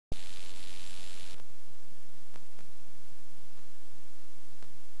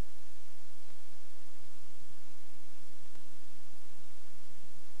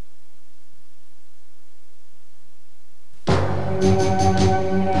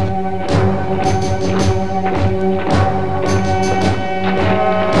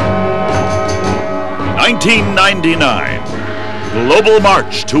1999, Global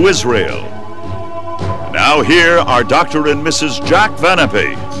March to Israel. Now here are Dr. and Mrs. Jack Van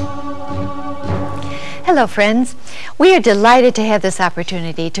Impe. Hello, friends. We are delighted to have this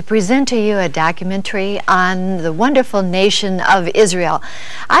opportunity to present to you a documentary on the wonderful nation of Israel.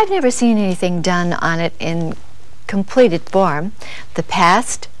 I've never seen anything done on it in completed form, the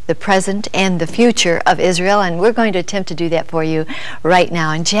past, the present, and the future of Israel, and we're going to attempt to do that for you right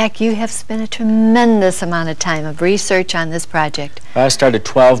now. And Jack, you have spent a tremendous amount of time of research on this project. I started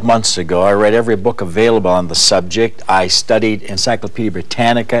 12 months ago. I read every book available on the subject. I studied Encyclopedia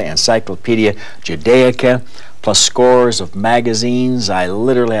Britannica, Encyclopedia Judaica, plus scores of magazines. I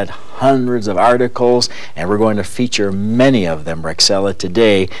literally had hundreds of articles, and we're going to feature many of them, Rexella,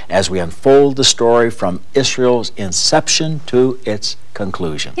 today as we unfold the story from Israel's inception to its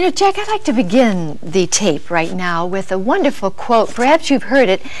conclusion. You know, Jack, I'd like to begin the tape right now with a wonderful quote. Perhaps you've heard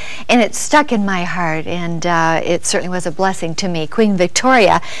it, and it's stuck in my heart, and it certainly was a blessing to me. Queen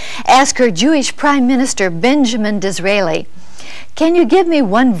Victoria asked her Jewish Prime Minister Benjamin Disraeli, "Can you give me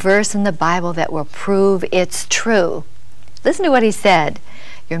one verse in the Bible that will prove it's true?" Listen to what he said.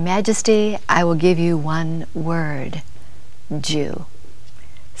 "Your Majesty, I will give you one word: Jew."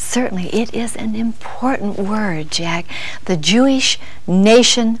 Certainly, it is an important word, Jack. The Jewish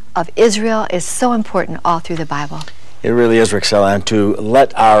nation of Israel is so important all through the Bible. It really is, Rexella, and to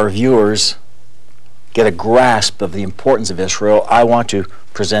let our viewers get a grasp of the importance of Israel, I want to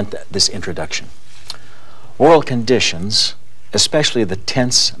present this introduction. World conditions, especially the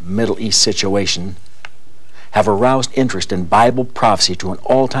tense Middle East situation, have aroused interest in Bible prophecy to an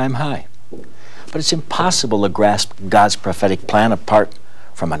all-time high. But it's impossible to grasp God's prophetic plan apart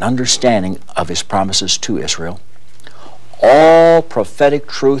from an understanding of His promises to Israel. All prophetic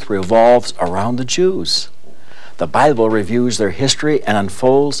truth revolves around the Jews. The Bible reviews their history and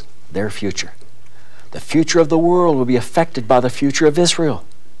unfolds their future. The future of the world will be affected by the future of Israel.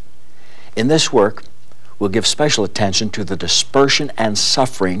 In this work, we'll give special attention to the dispersion and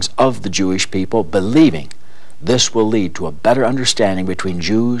sufferings of the Jewish people, believing this will lead to a better understanding between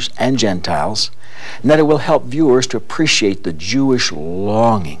Jews and Gentiles, and that it will help viewers to appreciate the Jewish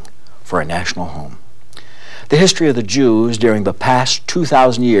longing for a national home. The history of the Jews during the past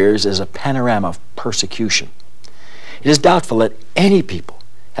 2,000 years is a panorama of persecution. It is doubtful that any people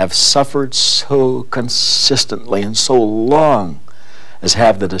have suffered so consistently and so long as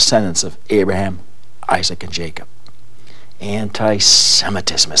have the descendants of Abraham, Isaac, and Jacob.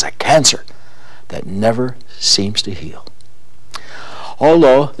 Anti-Semitism is a cancer that never seems to heal.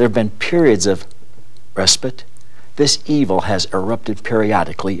 Although there have been periods of respite, this evil has erupted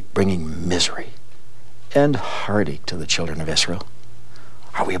periodically, bringing misery and heartache to the children of Israel.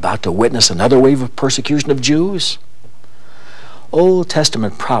 Are we about to witness another wave of persecution of Jews? Old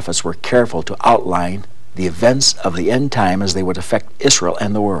Testament prophets were careful to outline the events of the end time as they would affect Israel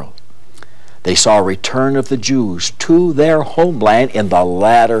and the world. They saw a return of the Jews to their homeland in the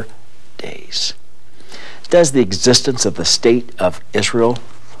latter days. Does the existence of the state of Israel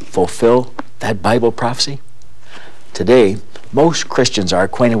fulfill that Bible prophecy? Today, most Christians are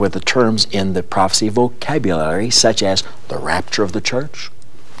acquainted with the terms in the prophecy vocabulary, such as the rapture of the church,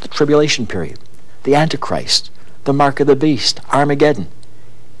 the tribulation period, the antichrist, the mark of the beast, Armageddon,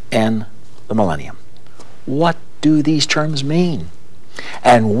 and the millennium. What do these terms mean?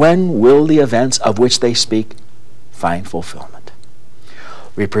 And when will the events of which they speak find fulfillment?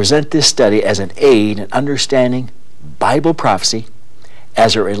 We present this study as an aid in understanding Bible prophecy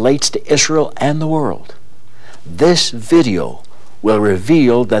as it relates to Israel and the world. This video will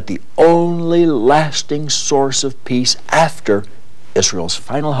reveal that the only lasting source of peace after Israel's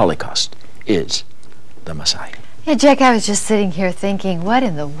final Holocaust is the Messiah. Yeah, Jack, I was just sitting here thinking, what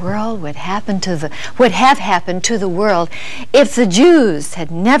in the world would have happened to the world if the Jews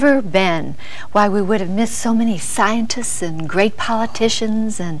had never been? Why, we would have missed so many scientists and great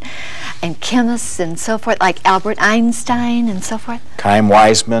politicians and chemists and so forth, like Albert Einstein and so forth. Chaim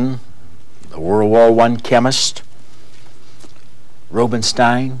Weizmann, the World War I chemist,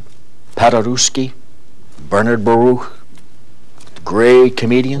 Rubinstein, Paderewski, Bernard Baruch, great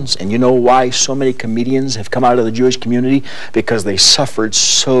comedians. And you know why so many comedians have come out of the Jewish community? Because they suffered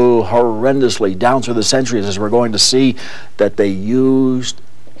so horrendously down through the centuries, as we're going to see, that they used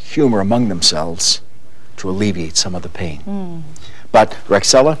humor among themselves to alleviate some of the pain. But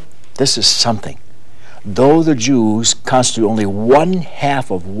Rexella, this is something. Though the Jews constitute only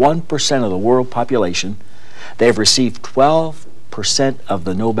 1/2% of the world population, they have received 12% of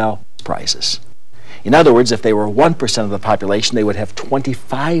the Nobel Prizes. In other words, if they were 1% of the population, they would have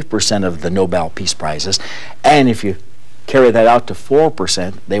 25% of the Nobel Peace Prizes. And if you carry that out to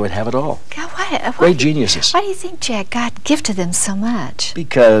 4%, they would have it all. God, why, Great geniuses. Why do you think, Jack, God gifted them so much?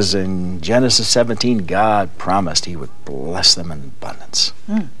 Because in Genesis 17, God promised he would bless them in abundance.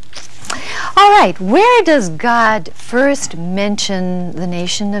 All right, where does God first mention the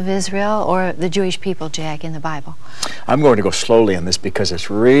nation of Israel or the Jewish people, Jack, in the Bible? I'm going to go slowly on this because it's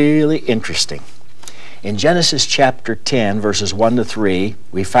really interesting. In Genesis chapter 10, verses 1 to 3,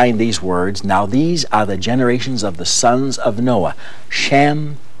 we find these words, "Now these are the generations of the sons of Noah,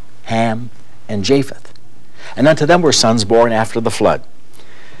 Shem, Ham, and Japheth. And unto them were sons born after the flood."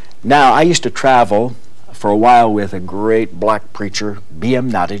 Now, I used to travel for a while with a great black preacher,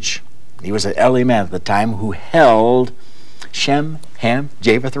 B.M. Nottage. He was an elderly man at the time who held Shem, Ham,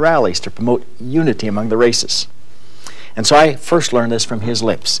 Japheth rallies to promote unity among the races. And so I first learned this from his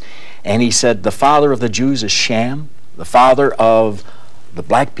lips. And he said, the father of the Jews is Shem, the father of the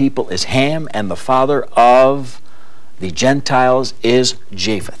black people is Ham, and the father of the Gentiles is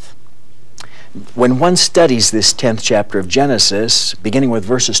Japheth. When one studies this 10th chapter of Genesis, beginning with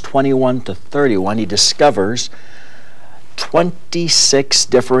verses 21 to 31, he discovers 26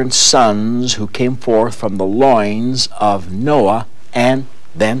 different sons who came forth from the loins of Noah and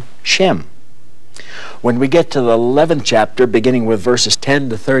then Shem. When we get to the 11th chapter, beginning with verses 10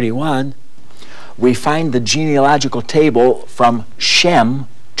 to 31, we find the genealogical table from Shem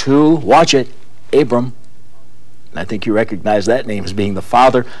to, watch it, Abram. And I think you recognize that name as being the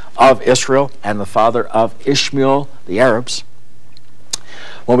father of Israel and the father of Ishmael, the Arabs.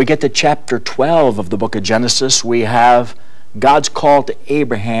 When we get to chapter 12 of the book of Genesis, we have God's call to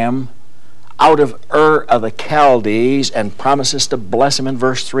Abraham out of Ur of the Chaldees and promises to bless him in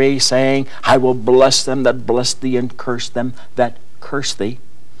verse 3, saying, I will bless them that bless thee and curse them that curse thee.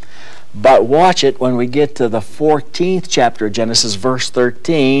 But watch it, when we get to the 14th chapter of Genesis, verse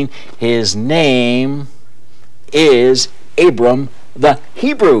 13, his name is Abram the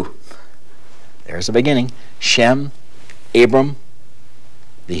Hebrew. There's the beginning. Shem, Abram,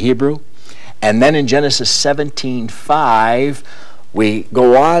 the Hebrew. And then in Genesis 17:5, we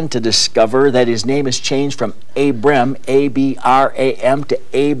go on to discover that his name is changed from Abram, A-B-R-A-M, to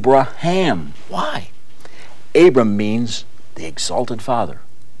Abraham. Why? Abram means the exalted father.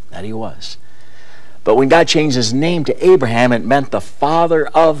 That he was. But when God changed his name to Abraham, it meant the father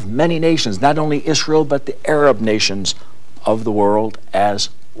of many nations, not only Israel, but the Arab nations of the world as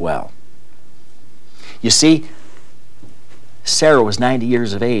well. You see, Sarah was 90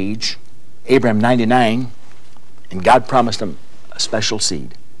 years of age, Abraham 99, and God promised him a special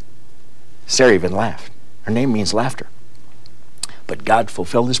seed. Sarah even laughed. Her name means laughter. But God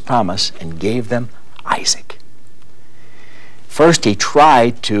fulfilled his promise and gave them Isaac. First, he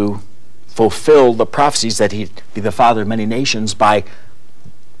tried to fulfill the prophecies that he'd be the father of many nations by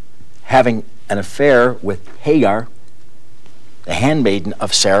having an affair with Hagar, the handmaiden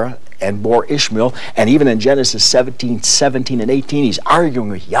of Sarah, and bore Ishmael. And even in Genesis 17 and 18, he's arguing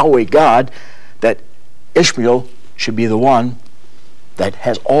with Yahweh God that Ishmael should be the one that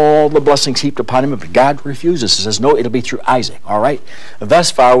has all the blessings heaped upon him. But God refuses. He says, no, it'll be through Isaac. All right?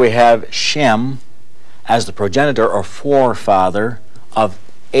 Thus far, we have Shem as the progenitor or forefather of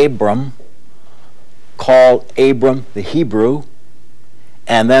Abram, called Abram the Hebrew.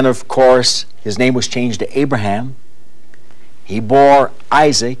 And then, of course, his name was changed to Abraham. He bore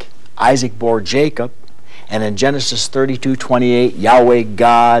Isaac. Isaac bore Jacob. And in Genesis 32:28, Yahweh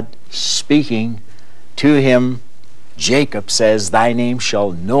God speaking to him, Jacob, says, thy name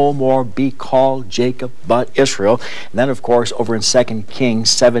shall no more be called Jacob, but Israel. And then, of course, over in 2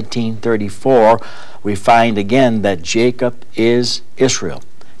 Kings 17:34, we find again that Jacob is Israel.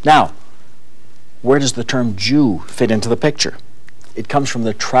 Now, where does the term Jew fit into the picture? It comes from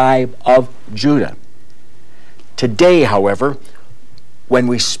the tribe of Judah. Today, however, when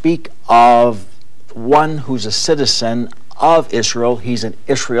we speak of one who's a citizen of Israel, he's an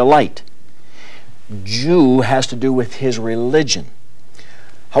Israelite. Jew has to do with his religion.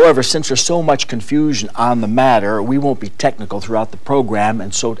 However, since there's so much confusion on the matter, we won't be technical throughout the program,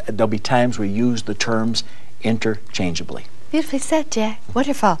 and so there'll be times we use the terms interchangeably. Beautifully said, Jack.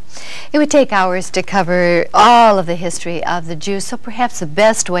 Wonderful. It would take hours to cover all of the history of the Jews, so perhaps the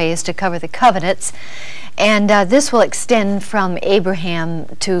best way is to cover the covenants. And this will extend from Abraham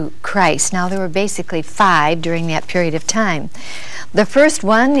to Christ. Now, there were basically 5 during that period of time. The first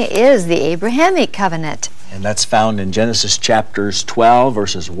one is the Abrahamic covenant. And that's found in Genesis chapters 12,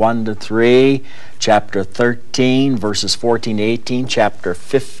 verses 1 to 3, chapter 13, verses 14 to 18, chapter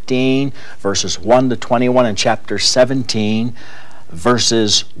 15, verses 1 to 21, and chapter 17,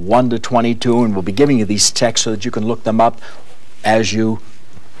 verses 1 to 22. And we'll be giving you these texts so that you can look them up as you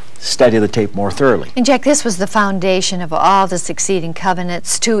study the tape more thoroughly. And Jack, this was the foundation of all the succeeding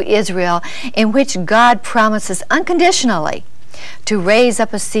covenants to Israel, in which God promises unconditionally to raise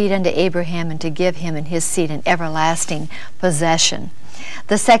up a seed unto Abraham and to give him and his seed an everlasting possession.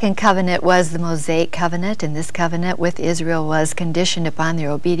 The second covenant was the Mosaic covenant, and this covenant with Israel was conditioned upon their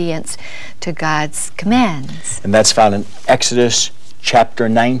obedience to God's commands. And that's found in Exodus chapter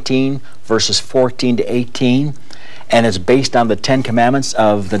 19, verses 14 to 18. And it's based on the 10 commandments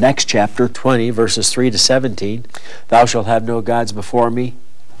of the next chapter, 20, verses 3 to 17. Thou shalt have no gods before me.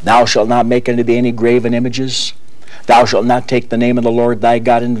 Thou shalt not make unto thee any graven images. Thou shalt not take the name of the Lord thy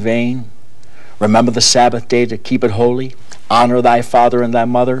God in vain. Remember the Sabbath day to keep it holy. Honor thy father and thy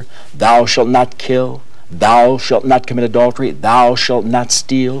mother. Thou shalt not kill. Thou shalt not commit adultery. Thou shalt not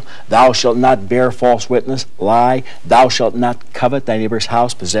steal. Thou shalt not bear false witness, lie. Thou shalt not covet thy neighbor's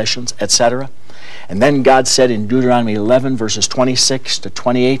house, possessions, etc. And then God said in Deuteronomy 11, verses 26 to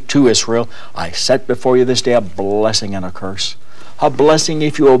 28 to Israel, I set before you this day a blessing and a curse. A blessing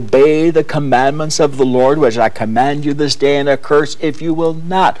if you obey the commandments of the Lord, which I command you this day, and a curse if you will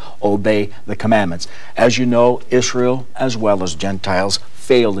not obey the commandments. As you know, Israel, as well as Gentiles,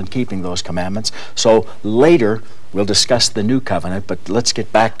 failed in keeping those commandments. So later, we'll discuss the new covenant, but let's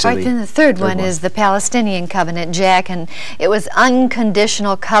get back to then the third one is the Palestinian covenant, Jack, and it was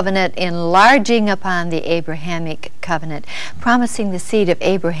unconditional covenant enlarging upon the Abrahamic covenant, promising the seed of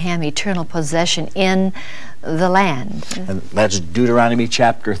Abraham eternal possession in the land. And that's Deuteronomy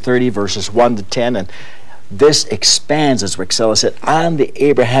chapter 30, verses 1 to 10, and this expands, as Rexella said, on the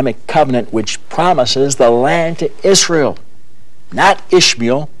Abrahamic covenant, which promises the land to Israel. Not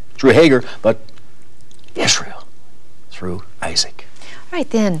Ishmael through Hagar, but Israel through Isaac. All right,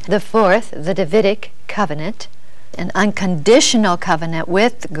 then, the fourth, the Davidic covenant, an unconditional covenant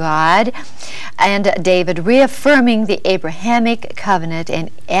with God, and David reaffirming the Abrahamic covenant and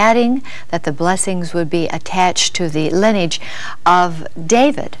adding that the blessings would be attached to the lineage of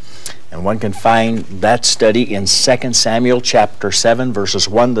David. And one can find that study in 2 Samuel chapter 7, verses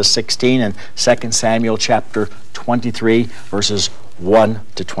 1 to 16, and 2 Samuel chapter 23, verses 1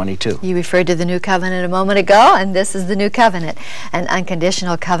 to 22. You referred to the new covenant a moment ago, and this is the new covenant, an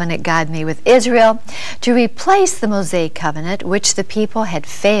unconditional covenant God made with Israel to replace the Mosaic covenant, which the people had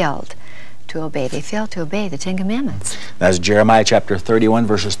failed to obey. They failed to obey the Ten Commandments. That's Jeremiah chapter 31,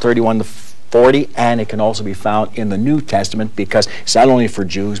 verses 31 to 40, and it can also be found in the New Testament because it's not only for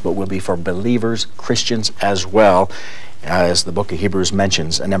Jews, but will be for believers, Christians as well, as the book of Hebrews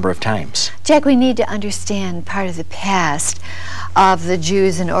mentions a number of times. Jack, we need to understand part of the past of the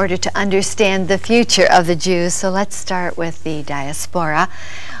Jews in order to understand the future of the Jews. So let's start with the diaspora,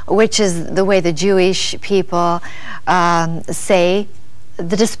 which is the way the Jewish people say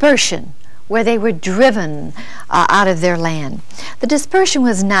the dispersion, where they were driven out of their land. The dispersion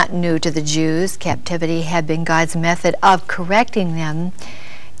was not new to the Jews. Captivity had been God's method of correcting them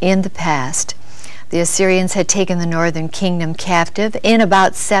in the past. The Assyrians had taken the northern kingdom captive in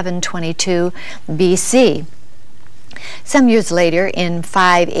about 722 BC. Some years later, in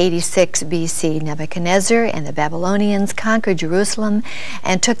 586 BC, Nebuchadnezzar and the Babylonians conquered Jerusalem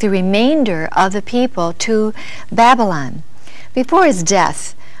and took the remainder of the people to Babylon. Before his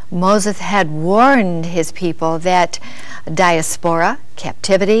death, Moses had warned his people that diaspora,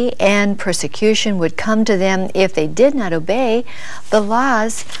 captivity, and persecution would come to them if they did not obey the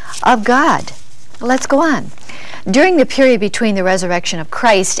laws of God. Let's go on. During the period between the resurrection of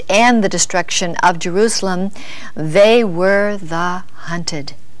Christ and the destruction of Jerusalem, they were the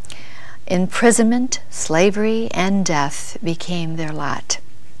hunted. Imprisonment, slavery, and death became their lot.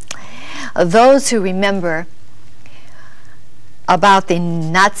 Those who remember about the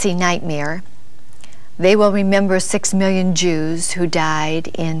Nazi nightmare, they will remember 6 million Jews who died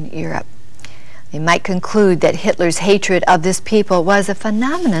in Europe. They might conclude that Hitler's hatred of this people was a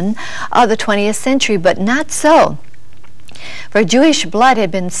phenomenon of the 20th century, but not so. For Jewish blood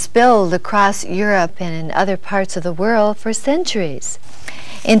had been spilled across Europe and in other parts of the world for centuries.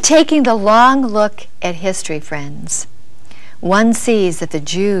 In taking the long look at history, friends, one sees that the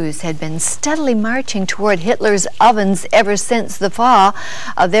Jews had been steadily marching toward Hitler's ovens ever since the fall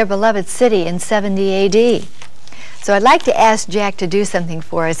of their beloved city in 70 A.D. So I'd like to ask Jack to do something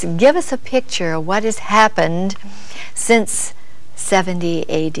for us. Give us a picture of what has happened since 70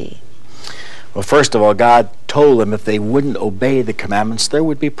 A.D. Well, first of all, God told them if they wouldn't obey the commandments, there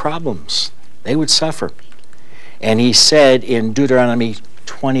would be problems. They would suffer. And he said in Deuteronomy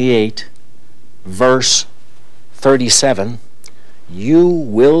 28, verse 37, you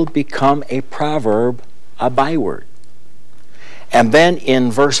will become a proverb, a byword. And then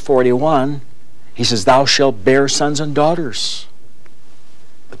in verse 41, he says, thou shalt bear sons and daughters.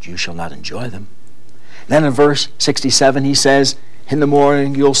 The but you shall not enjoy them. Then in verse 67 he says, in the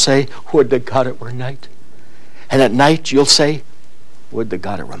morning you'll say, would to God it were night. And at night you'll say, would to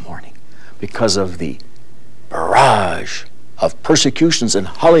God it were morning. Because of the barrage of persecutions and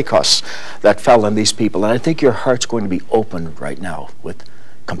holocausts that fell on these people. And I think your heart's going to be opened right now with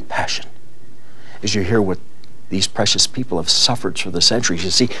compassion as you hear what these precious people have suffered for the centuries.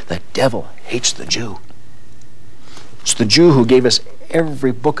 You see, the devil hates the Jew. It's the Jew who gave us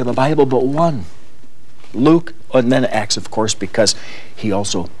every book of the Bible but one. Luke, and then Acts, of course, because he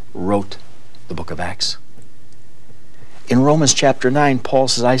also wrote the book of Acts. In Romans chapter 9, Paul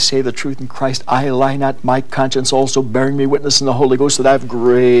says, I say the truth in Christ, I lie not, my conscience also bearing me witness in the Holy Ghost that I have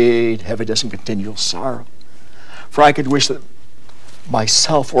great heaviness and continual sorrow. For I could wish that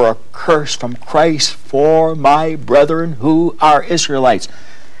myself were accursed from Christ for my brethren who are Israelites.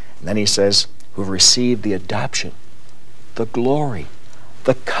 And then he says, who have received the adoption, the glory,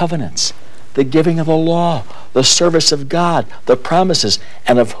 the covenants, the giving of the law, the service of God, the promises,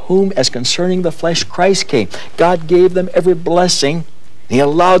 and of whom, as concerning the flesh, Christ came. God gave them every blessing. He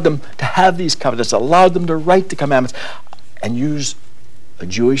allowed them to have these covenants, allowed them to write the commandments, and use a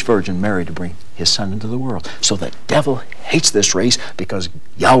Jewish virgin, Mary, to bring his son into the world. So the devil hates this race because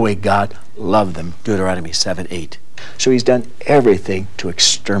Yahweh God loved them. Deuteronomy 7:8. So he's done everything to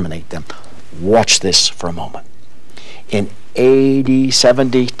exterminate them. Watch this for a moment. In AD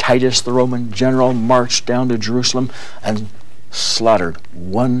 70, Titus, the Roman general, marched down to Jerusalem and slaughtered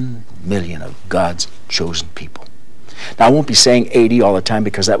 1 million of God's chosen people. Now, I won't be saying AD all the time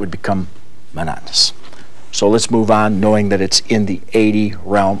because that would become monotonous. So let's move on, knowing that it's in the 80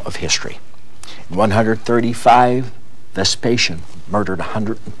 realm of history. In 135, Vespasian murdered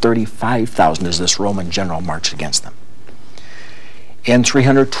 135,000 as this Roman general marched against them. In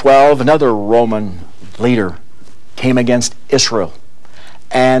 312, another Roman leader came against Israel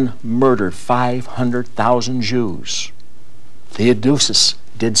and murdered 500,000 Jews. Theodosius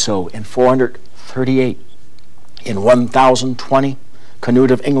did so in 438. In 1020,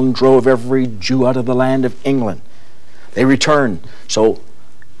 Canute of England drove every Jew out of the land of England. They returned. So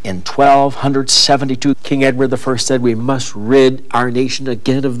in 1272, King Edward I said, we must rid our nation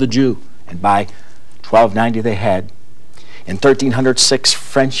again of the Jew. And by 1290 they had. In 1306,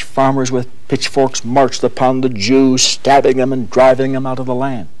 French farmers with pitchforks marched upon the Jews, stabbing them and driving them out of the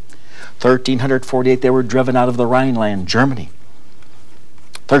land. 1348, they were driven out of the Rhineland, Germany.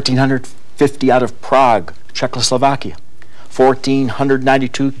 1350, out of Prague, Czechoslovakia.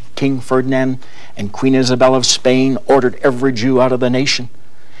 1492, King Ferdinand and Queen Isabel of Spain ordered every Jew out of the nation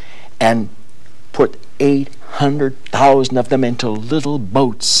and put 800,000 of them into little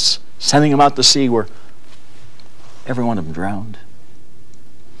boats, sending them out to sea where every one of them drowned.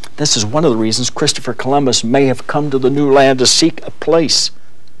 This is one of the reasons Christopher Columbus may have come to the new land to seek a place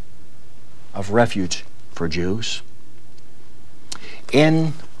of refuge for Jews.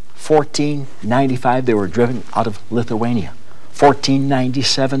 In 1495, they were driven out of Lithuania.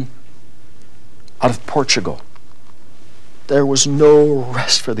 1497, out of Portugal. There was no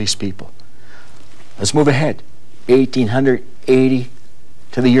rest for these people. Let's move ahead. 1880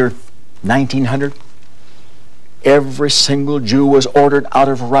 to the year 1900. Every single Jew was ordered out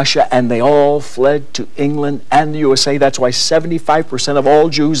of Russia, and they all fled to England and the USA. That's why 75% of all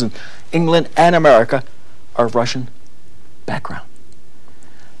Jews in England and America are of Russian background.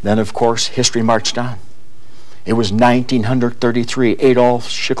 Then, of course, history marched on. It was 1933. Adolf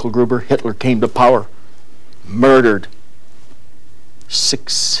Schicklgruber, Hitler, came to power, murdered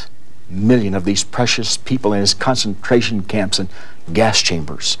 6 million of these precious people in his concentration camps and gas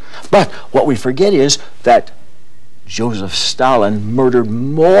chambers. But what we forget is that Joseph Stalin murdered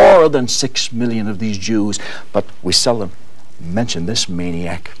more than 6 million of these Jews, but we seldom mention this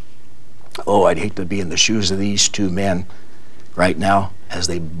maniac. Oh, I'd hate to be in the shoes of these two men right now as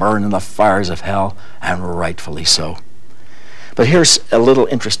they burn in the fires of hell, and rightfully so. But here's a little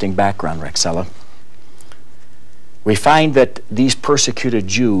interesting background, Rexella. We find that these persecuted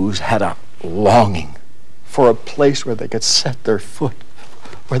Jews had a longing for a place where they could set their foot,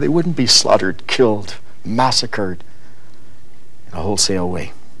 where they wouldn't be slaughtered, killed, massacred in a wholesale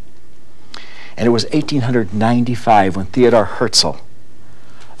way. And it was 1895 when Theodor Herzl,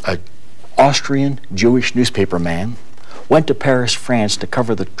 an Austrian Jewish newspaper man, went to Paris, France to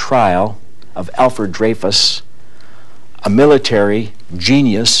cover the trial of Alfred Dreyfus, a military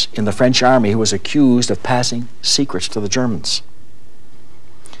genius in the French army who was accused of passing secrets to the Germans.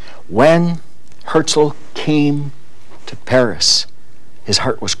 When Herzl came to Paris, his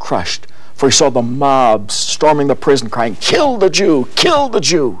heart was crushed, for he saw the mobs storming the prison crying, "Kill the Jew! Kill the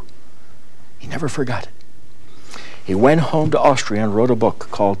Jew!" He never forgot it. He went home to Austria and wrote a book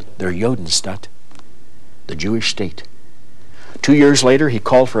called Der Judenstaat, the Jewish State. 2 years later, he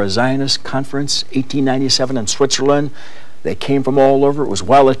called for a Zionist conference, 1897 in Switzerland. They came from all over. It was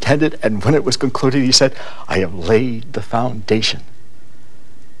well attended, and when it was concluded, he said, "I have laid the foundation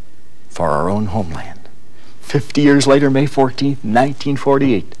for our own homeland." 50 years later, May 14th,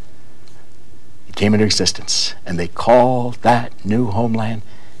 1948, it came into existence, and they called that new homeland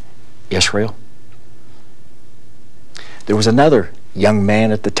Israel. There was another young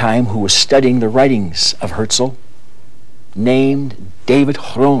man at the time who was studying the writings of Herzl, named David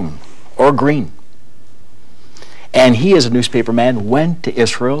Groen, or Green. And he, as a newspaper man, went to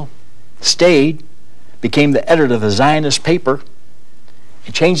Israel, stayed, became the editor of the Zionist paper,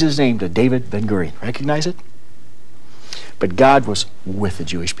 and changed his name to David Ben-Gurion. Recognize it? But God was with the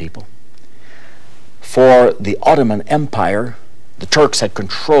Jewish people. For the Ottoman Empire, the Turks had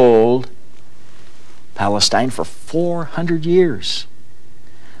controlled Palestine for 400 years.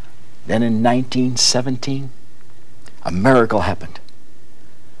 Then in 1917, a miracle happened.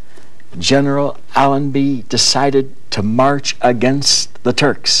 General Allenby decided to march against the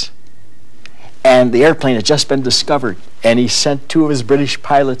Turks. And the airplane had just been discovered, and he sent 2 of his British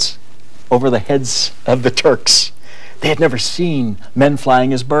pilots over the heads of the Turks. They had never seen men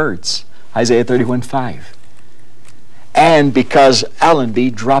flying as birds, Isaiah 31:5. And because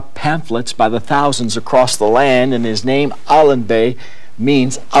Allenby dropped pamphlets by the thousands across the land, and his name, Allenby,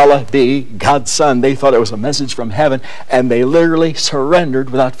 means Allah be, God's Son, they thought it was a message from heaven, and they literally surrendered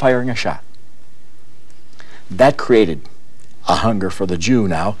without firing a shot. That created a hunger for the Jew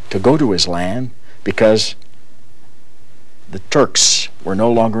now to go to his land, because the Turks were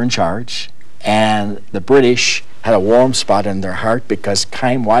no longer in charge, and the British had a warm spot in their heart because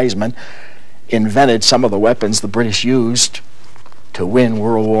Chaim Weizmann invented some of the weapons the British used to win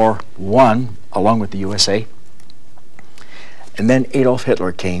World War I along with the USA. And then Adolf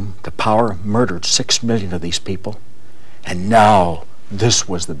Hitler came to power, murdered 6 million of these people. And now this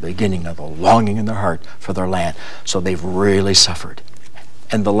was the beginning of the longing in their heart for their land. So they've really suffered.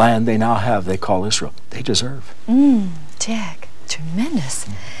 And the land they now have, they call Israel. They deserve. Jack, tremendous.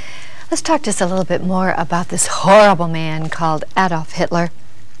 Let's talk just a little bit more about this horrible man called Adolf Hitler.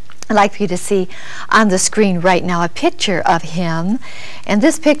 I'd like for you to see on the screen right now a picture of him, and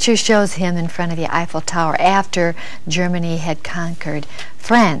this picture shows him in front of the Eiffel Tower after Germany had conquered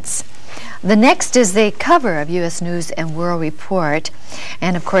France. The next is the cover of U.S. News and World Report,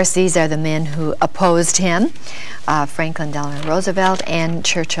 and of course these are the men who opposed him, Franklin Delano Roosevelt and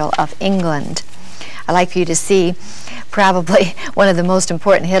Churchill of England. I'd like for you to see probably one of the most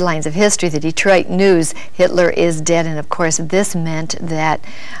important headlines of history, the Detroit News, Hitler is dead, and of course this meant that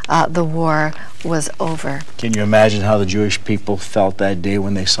the war was over. Can you imagine how the Jewish people felt that day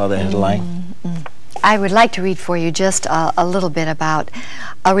when they saw that headline? I would like to read for you just a little bit about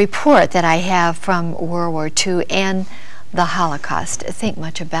a report that I have from World War II and the Holocaust. Think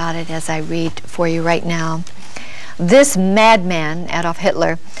much about it as I read for you right now. This madman, Adolf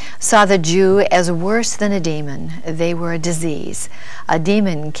Hitler, saw the Jew as worse than a demon. They were a disease. A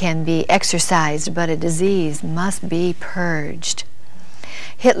demon can be exorcised, but a disease must be purged.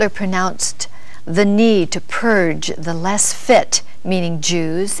 Hitler pronounced the need to purge the less fit, meaning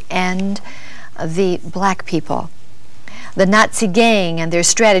Jews, and the black people. The Nazi gang and their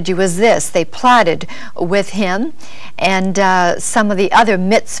strategy was this. They plotted with him, and some of the other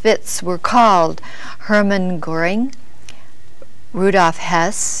misfits were called Hermann Göring, Rudolf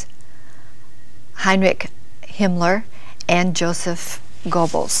Hess, Heinrich Himmler, and Joseph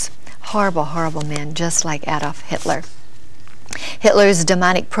Goebbels. Horrible, horrible men, just like Adolf Hitler. Hitler's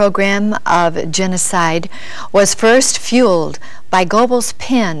demonic program of genocide was first fueled by Goebbels'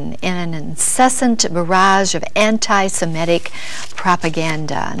 pen in an incessant barrage of anti-Semitic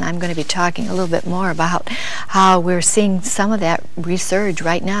propaganda. And I'm going to be talking a little bit more about how we're seeing some of that resurge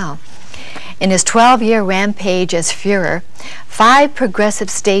right now. In his 12-year rampage as Führer, 5 progressive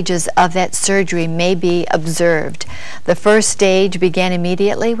stages of that surgery may be observed. The first stage began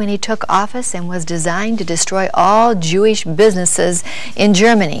immediately when he took office and was designed to destroy all Jewish businesses in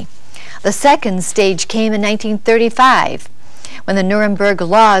Germany. The second stage came in 1935, when the Nuremberg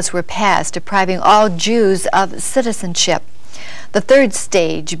laws were passed, depriving all Jews of citizenship. The third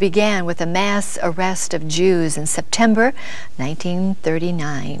stage began with a mass arrest of Jews in September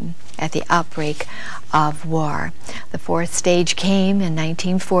 1939 at the outbreak of war. The fourth stage came in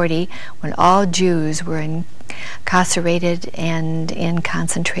 1940 when all Jews were incarcerated and in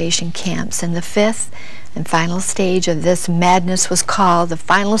concentration camps. And the fifth and final stage of this madness was called the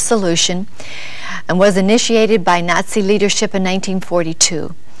Final Solution and was initiated by Nazi leadership in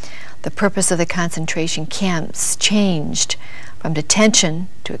 1942. The purpose of the concentration camps changed from detention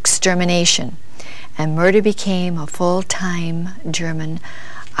to extermination, and murder became a full-time German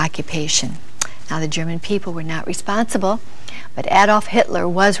occupation. Now, the German people were not responsible, but Adolf Hitler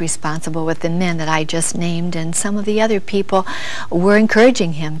was responsible with the men that I just named, and some of the other people were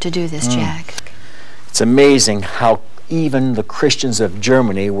encouraging him to do this, Jack. It's amazing how even the Christians of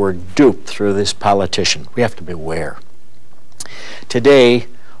Germany were duped through this politician. We have to beware. Today,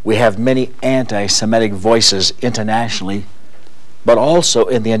 we have many anti-Semitic voices internationally, but also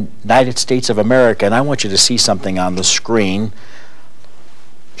in the United States of America. And I want you to see something on the screen.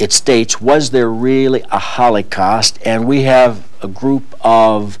 It states, was there really a Holocaust? And we have a group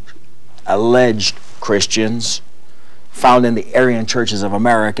of alleged Christians found in the Aryan churches of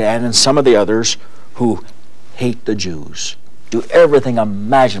America and in some of the others who hate the Jews, do everything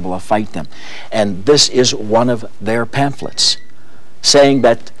imaginable to fight them. And this is one of their pamphlets, saying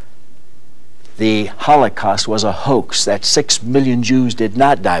that the Holocaust was a hoax, that 6 million Jews did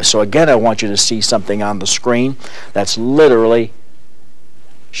not die. So again, I want you to see something on the screen that's literally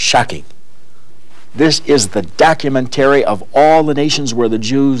shocking. This is the documentary of all the nations where the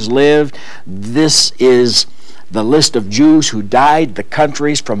Jews lived. This is the list of Jews who died, the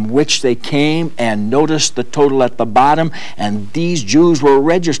countries from which they came, and notice the total at the bottom. And these Jews were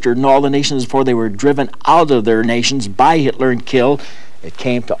registered in all the nations before they were driven out of their nations by Hitler and killed. It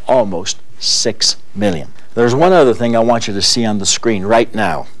came to almost 6 million. There's one other thing I want you to see on the screen right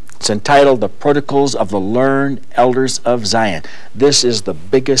now. It's entitled The Protocols of the Learned Elders of Zion. This is the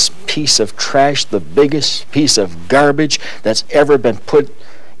biggest piece of trash, the biggest piece of garbage that's ever been put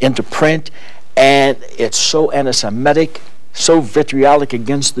into print. And it's so anti-Semitic, so vitriolic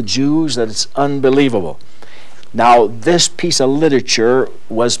against the Jews that it's unbelievable. Now, this piece of literature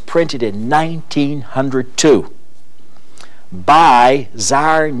was printed in 1902 by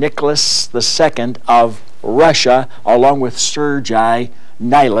Tsar Nicholas II of Russia, along with Sergei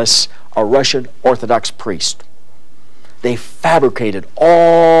Nilus, a Russian Orthodox priest. They fabricated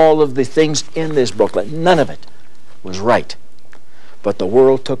all of the things in this booklet. None of it was right. But the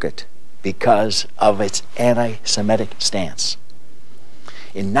world took it because of its anti-Semitic stance.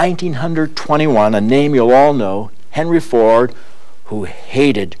 In 1921, a name you'll all know, Henry Ford, who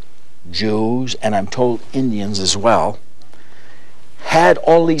hated Jews, and I'm told Indians as well, had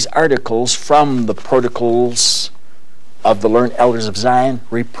all these articles from the Protocols of the Learned Elders of Zion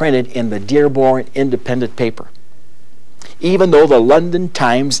reprinted in the Dearborn Independent paper. Even though the London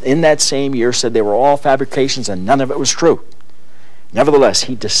Times in that same year said they were all fabrications and none of it was true. Nevertheless,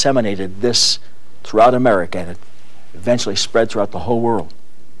 he disseminated this throughout America, and it eventually spread throughout the whole world.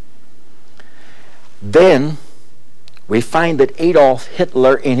 Then we find that Adolf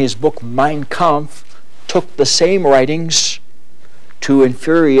Hitler, in his book Mein Kampf, took the same writings to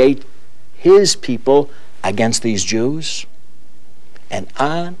infuriate his people against these Jews. And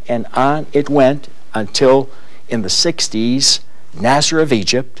on it went until in the 60s, Nasser of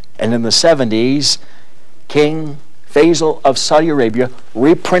Egypt, and in the 70s, King Faisal of Saudi Arabia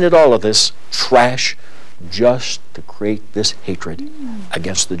reprinted all of this trash just to create this hatred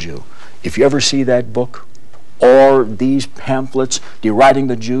against the Jew. If you ever see that book or these pamphlets deriding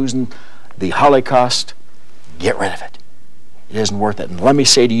the Jews and the Holocaust, get rid of it. It isn't worth it. And let me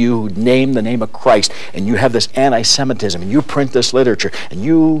say to you who name the name of Christ, and you have this anti-Semitism, and you print this literature, and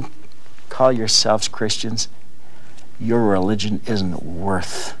you call yourselves Christians, your religion isn't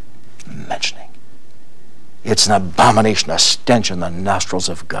worth mentioning. It's an abomination, a stench in the nostrils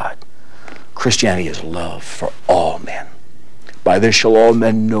of God. Christianity is love for all men. By this shall all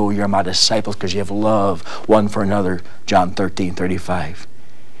men know you're my disciples, because you have love one for another, John 13:35.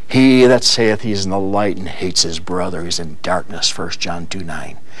 He that saith he is in the light and hates his brother is in darkness, 1 John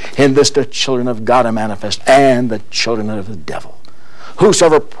 2:9. In this the children of God are manifest, and the children of the devil.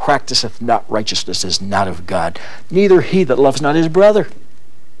 Whosoever practiseth not righteousness is not of God, neither he that loves not his brother.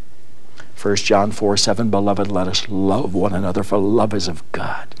 1 John 4:7, Beloved, let us love one another, for love is of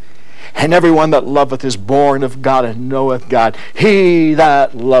God. And everyone that loveth is born of God and knoweth God. He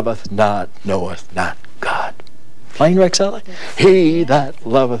that loveth not knoweth not God. Plain, Rexella? He that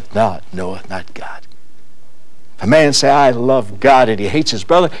loveth not knoweth not God. If a man say, I love God, and he hates his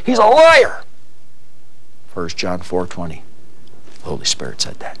brother, he's a liar. 1 John 4:20. The Holy Spirit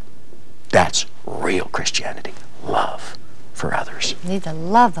said that. That's real Christianity. Love for others. You need to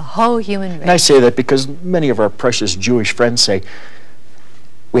love the whole human race. And I say that because many of our precious Jewish friends say,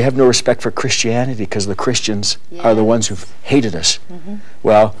 we have no respect for Christianity because the Christians are the ones who've hated us.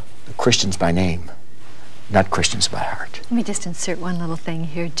 Well, the Christians by name, not Christians by heart. Let me just insert one little thing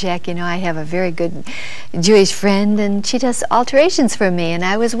here, Jack. You know, I have a very good Jewish friend, and she does alterations for me. And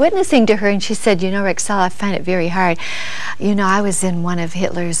I was witnessing to her, and she said, you know, Rexella, I find it very hard. You know, I was in one of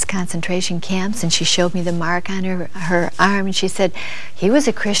Hitler's concentration camps, and she showed me the mark on her arm, and she said, he was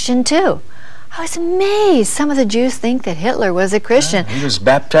a Christian too. I was amazed. Some of the Jews think that Hitler was a Christian. He was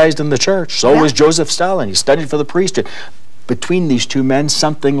baptized in the church. So was Joseph Stalin. He studied for the priesthood. Between these two men,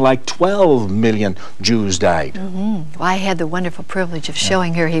 something like 12 million Jews died. Well, I had the wonderful privilege of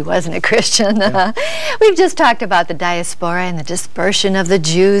showing her he wasn't a Christian. We've just talked about the diaspora and the dispersion of the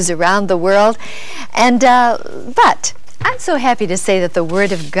Jews around the world. And but I'm so happy to say that the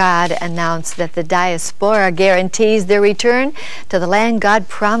Word of God announced that the diaspora guarantees their return to the land God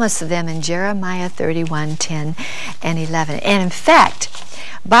promised them in Jeremiah 31:10 and 11. And in fact,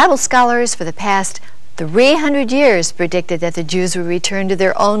 Bible scholars for the past 300 years predicted that the Jews would return to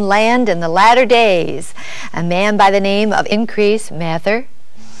their own land in the latter days. A man by the name of Increase Mather,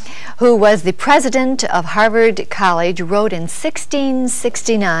 who was the president of Harvard College, wrote in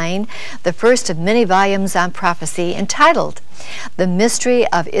 1669 the first of many volumes on prophecy entitled The Mystery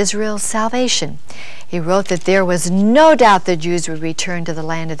of Israel's Salvation. He wrote that there was no doubt the Jews would return to the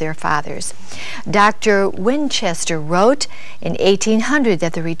land of their fathers. Dr. Winchester wrote in 1800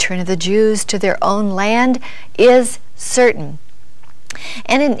 that the return of the Jews to their own land is certain.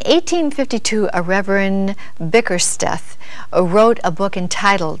 And in 1852, a Reverend Bickersteth wrote a book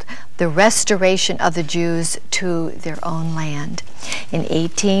entitled The Restoration of the Jews to Their Own Land. In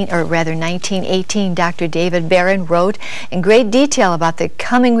 1918, Dr. David Barron wrote in great detail about the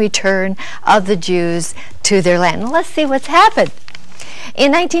coming return of the Jews to their land. Well, let's see what's happened.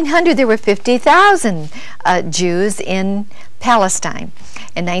 In 1900, there were 50,000 Jews in Palestine.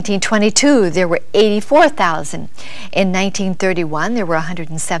 In 1922, there were 84,000. In 1931, there were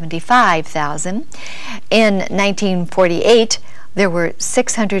 175,000. In 1948, there were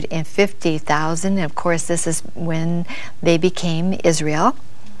 650,000. And of course, this is when they became Israel.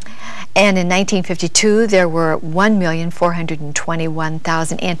 And in 1952, there were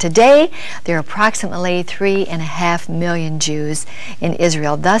 1,421,000. And today, there are approximately 3.5 million Jews in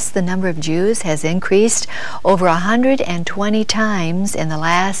Israel. Thus, the number of Jews has increased over 120 times in the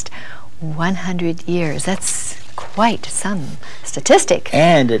last 100 years. That's quite some statistic.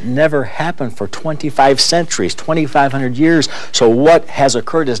 And it never happened for 25 centuries, 2,500 years. So what has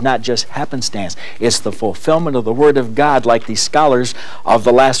occurred is not just happenstance. It's the fulfillment of the Word of God, like these scholars of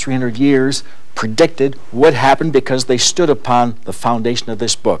the last 300 years predicted would happen because they stood upon the foundation of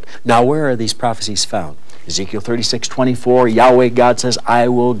this book. Now, where are these prophecies found? Ezekiel 36:24, Yahweh God says, I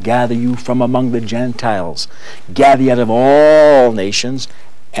will gather you from among the Gentiles, gather you out of all nations,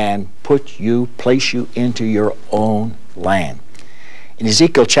 and place you into your own land. In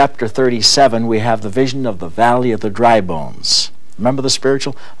Ezekiel chapter 37, we have the vision of the valley of the dry bones. Remember the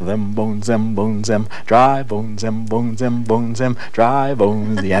spiritual? Them, them, dry bones, them, dry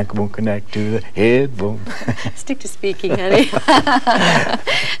bones. The ankle won't connect to the head bone. Stick to speaking, honey.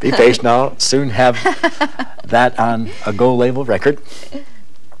 Be patient, I'll soon have that on a Go label record.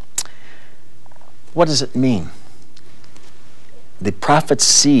 What does it mean? The prophet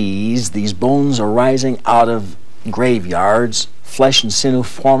sees these bones arising out of graveyards, flesh and sinew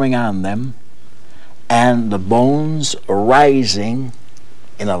forming on them, and the bones arising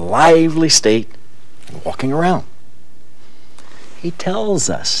in a lively state and walking around. He tells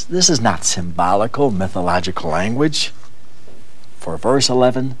us this is not symbolical, mythological language. For verse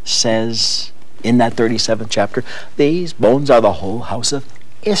 11 says in that 37th chapter, these bones are the whole house of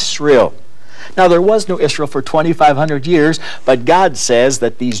Israel. Now, there was no Israel for 2,500 years, but God says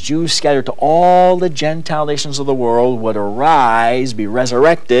that these Jews scattered to all the Gentile nations of the world would arise, be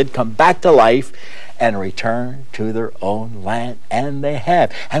resurrected, come back to life, and return to their own land. And they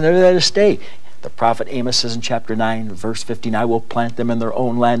have. And they're there to stay. The prophet Amos says in chapter 9, verse 15, I will plant them in their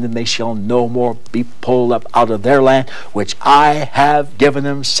own land, and they shall no more be pulled up out of their land, which I have given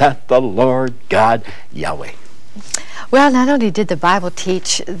them, saith the Lord God Yahweh. Well, not only did the Bible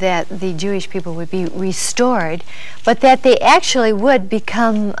teach that the Jewish people would be restored, but that they actually would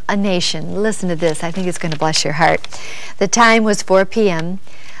become a nation. Listen to this. I think it's going to bless your heart. The time was 4 p.m.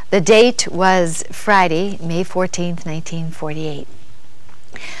 The date was Friday, May 14th, 1948.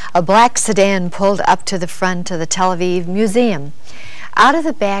 A black sedan pulled up to the front of the Tel Aviv Museum. Out of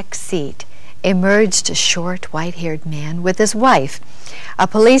the back seat emerged a short, white-haired man with his wife. A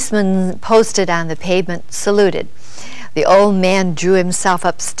policeman posted on the pavement saluted. The old man drew himself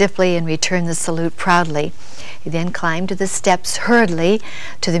up stiffly and returned the salute proudly. He then climbed to the steps hurriedly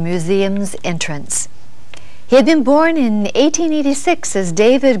to the museum's entrance. He had been born in 1886 as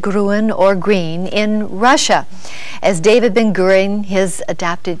David Gruen or Green in Russia. As David Ben Gurion, his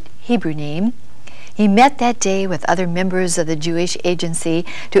adopted Hebrew name, he met that day with other members of the Jewish Agency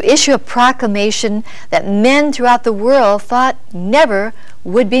to issue a proclamation that men throughout the world thought never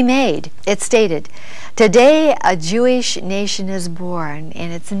would be made. It stated, "Today a Jewish nation is born,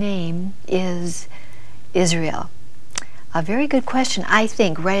 and its name is Israel." A very good question, I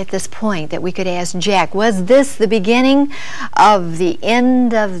think, right at this point that we could ask Jack. Was this the beginning of the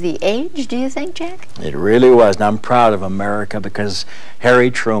end of the age, do you think, Jack? It really was, and I'm proud of America because Harry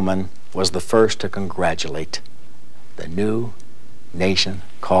Truman was the first to congratulate the new nation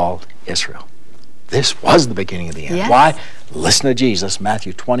called Israel. This was the beginning of the end. Yes. Why? Listen to Jesus,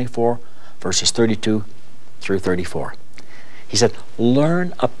 Matthew 24, verses 32 through 34. He said,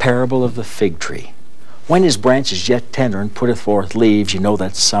 "Learn a parable of the fig tree. When his branch is yet tender and putteth forth leaves, you know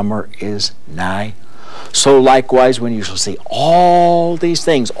that summer is nigh. So likewise, when you shall see all these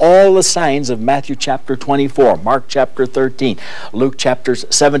things, all the signs of Matthew chapter 24, Mark chapter 13, Luke chapters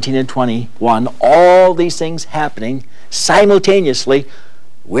 17 and 21, all these things happening simultaneously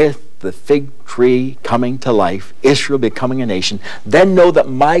with the fig tree coming to life, Israel becoming a nation, then know that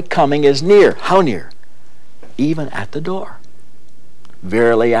my coming is near." How near? Even at the door.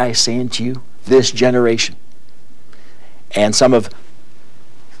 "Verily I say unto you, this generation." And some have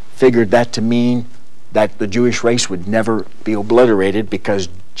figured that to mean that the Jewish race would never be obliterated because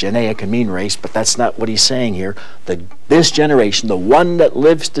Genea can mean race, but that's not what he's saying here. This generation, the one that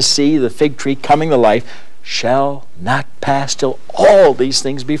lives to see the fig tree coming to life, shall not pass till all these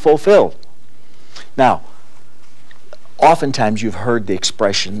things be fulfilled. Now, oftentimes you've heard the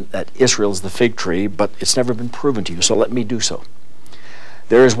expression that Israel is the fig tree, but it's never been proven to you, so let me do so.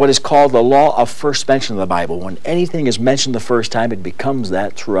 There is what is called the law of first mention in the Bible. When anything is mentioned the first time, it becomes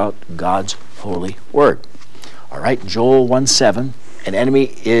that throughout God's holy word. All right, Joel 1:7, an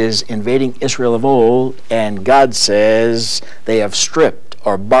enemy is invading Israel of old, and God says, "They have stripped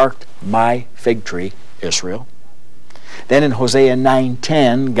or barked my fig tree, Israel." Then in Hosea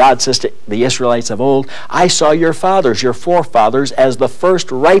 9:10, God says to the Israelites of old, "I saw your fathers, your forefathers, as the first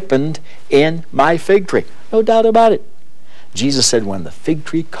ripened in my fig tree." No doubt about it. Jesus said, when the fig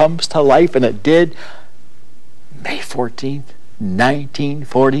tree comes to life, and it did, May 14th,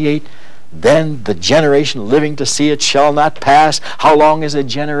 1948, then the generation living to see it shall not pass. How long is a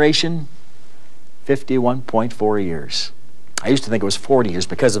generation? 51.4 years. I used to think it was 40 years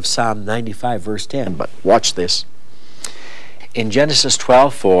because of Psalm 95, verse 10, but watch this. In Genesis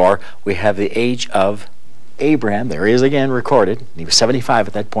 12:4, we have the age of Abraham. There he is again recorded. He was 75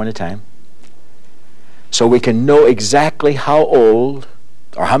 at that point in time. So we can know exactly how old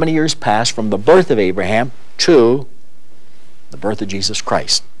or how many years passed from the birth of Abraham to the birth of Jesus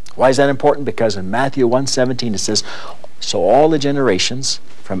Christ. Why is that important? Because in Matthew 1:17 it says, "So all the generations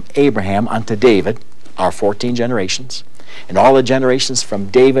from Abraham unto David are 14 generations, and all the generations from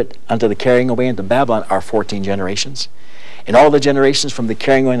David unto the carrying away into Babylon are 14 generations, and all the generations from the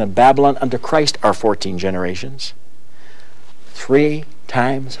carrying away into Babylon unto Christ are 14 generations." 3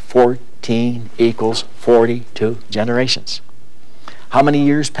 times 14 equals 42 generations. How many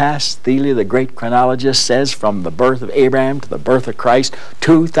years passed? Thele, the great chronologist, says from the birth of Abraham to the birth of Christ,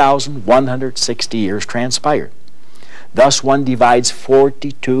 2,160 years transpired. Thus one divides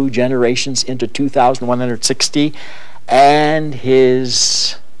 42 generations into 2,160, and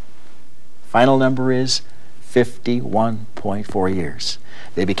his final number is 51.4 years.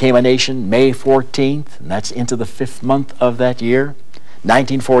 They became a nation May 14th, and that's into the 5th month of that year.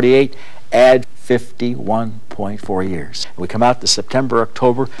 1948, add 51.4 years. We come out to September,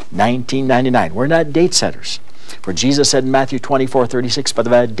 October 1999. We're not date setters. For Jesus said in Matthew 24:36, "By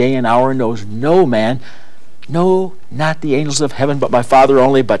the day and hour knows no man, no, not the angels of heaven, but my Father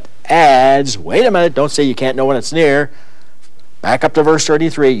only," but adds, wait a minute, don't say you can't know when it's near. Back up to verse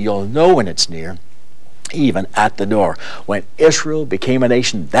 33, you'll know when it's near, even at the door. When Israel became a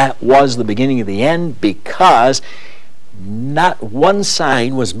nation, that was the beginning of the end, because not one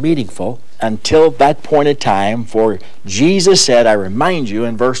sign was meaningful until that point in time. For Jesus said, I remind you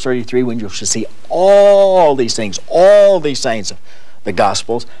in verse 33, when you shall see all these things, all these signs of the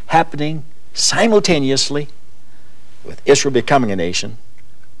Gospels happening simultaneously with Israel becoming a nation,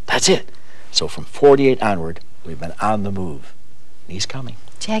 that's it. So from 48 onward, we've been on the move. He's coming.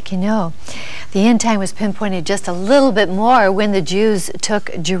 Jack, you know, the end time was pinpointed just a little bit more when the Jews took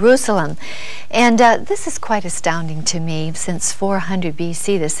Jerusalem. And this is quite astounding to me. Since 400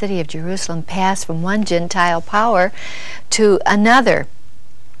 BC, the city of Jerusalem passed from one Gentile power to another.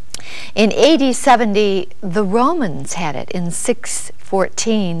 In AD 70, the Romans had it. In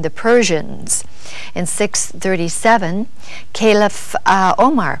 614, the Persians. In 637, Caliph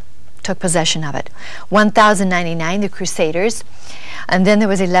Omar took possession of it. 1099, the Crusaders. And then there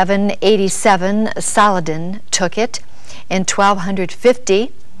was 1187, Saladin took it. In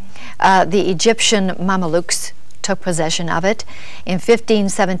 1250, the Egyptian Mamelukes took possession of it. In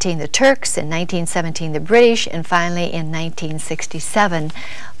 1517, the Turks. In 1917, the British. And finally, in 1967,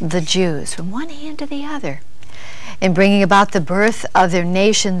 the Jews. From one hand to the other. In bringing about the birth of their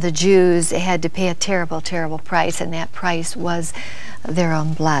nation, the Jews had to pay a terrible, terrible price, and that price was their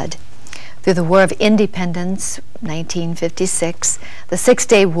own blood. Through the War of Independence, 1956, the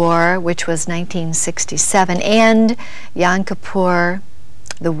Six-Day War, which was 1967, and Yom Kippur,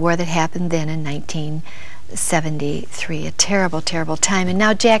 the war that happened then in 1973. A terrible, terrible time. And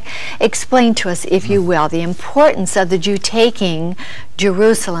now, Jack, explain to us, if you will, the importance of the Jew taking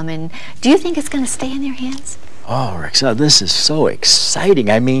Jerusalem. And do you think it's going to stay in their hands? Oh, Rick, so this is so exciting.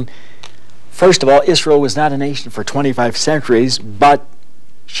 I mean, first of all, Israel was not a nation for 25 centuries, but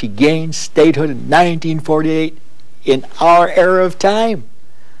she gained statehood in 1948 in our era of time.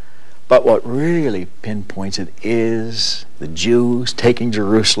 But what really pinpoints it is the Jews taking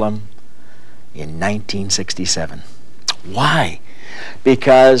Jerusalem in 1967. Why?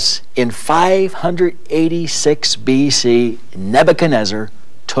 Because in 586 BC, Nebuchadnezzar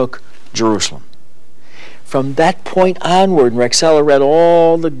took Jerusalem. From that point onward, Rexella read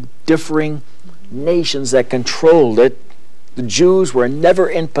all the differing nations that controlled it. The Jews were never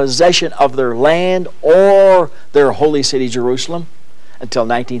in possession of their land or their holy city, Jerusalem, until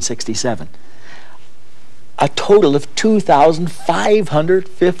 1967. A total of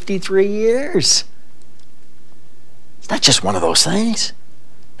 2,553 years. It's not just one of those things.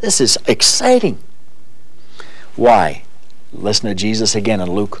 This is exciting. Why? Listen to Jesus again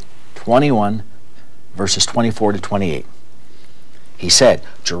in Luke 21, verses 24 to 28. He said,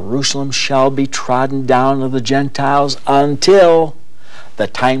 Jerusalem shall be trodden down of the Gentiles until the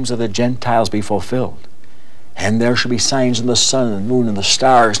times of the Gentiles be fulfilled. And there shall be signs in the sun and the moon and the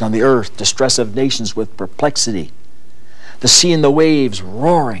stars and on the earth, distress of nations with perplexity, the sea and the waves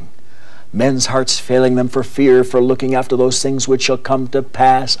roaring, men's hearts failing them for fear, for looking after those things which shall come to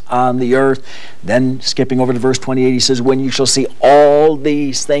pass on the earth. Then, skipping over to verse 28, he says, when you shall see all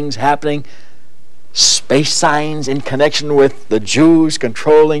these things happening, space signs in connection with the Jews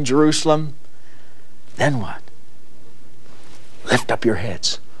controlling Jerusalem, then what? Lift up your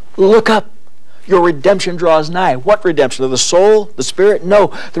heads. Look up. Your redemption draws nigh. What redemption? Of the soul? The spirit?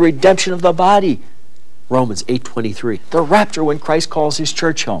 No. The redemption of the body. Romans 8:23. The rapture when Christ calls his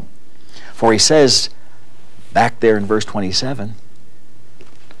church home. For he says, back there in verse 27,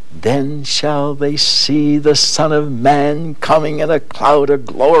 then shall they see the Son of Man coming in a cloud of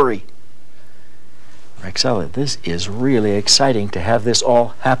glory. Rexella, this is really exciting to have this all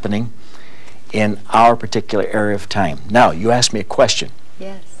happening in our particular area of time. Now, you asked me a question.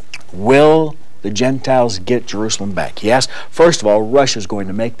 Yes. Will the Gentiles get Jerusalem back? Yes. First of all, Russia is going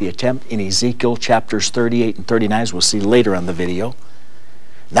to make the attempt in Ezekiel chapters 38 and 39, as we'll see later on the video.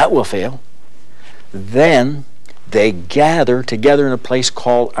 That will fail. Then they gather together in a place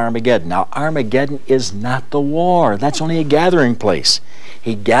called Armageddon. Now, Armageddon is not the war. That's only a gathering place.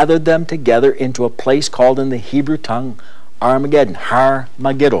 He gathered them together into a place called in the Hebrew tongue Armageddon, Har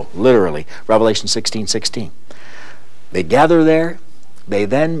Megiddo, literally, Revelation 16:16. They gather there. They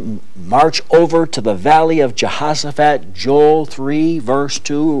then march over to the valley of Jehoshaphat, Joel 3, verse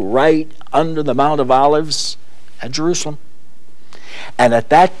 2, right under the Mount of Olives at Jerusalem. And at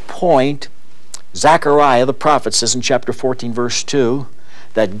that point, Zechariah the prophet says in chapter 14, verse 2,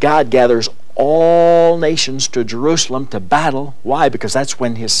 that God gathers all nations to Jerusalem to battle. Why? Because that's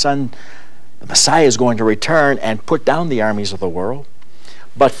when his son, the Messiah, is going to return and put down the armies of the world.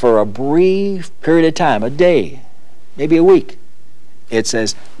 But for a brief period of time, a day, maybe a week, it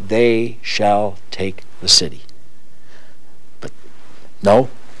says, they shall take the city. But no,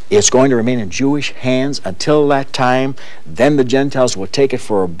 it's going to remain in Jewish hands until that time. Then the Gentiles will take it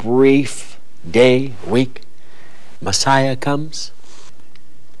for a brief day, week. Messiah comes.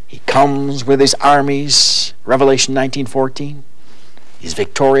 He comes with his armies, Revelation 19:14. He's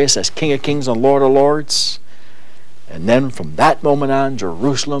victorious as King of Kings and Lord of Lords. And then from that moment on,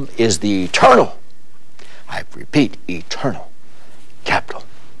 Jerusalem is the eternal, I repeat, eternal capital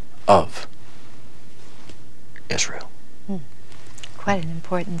of Israel. Quite an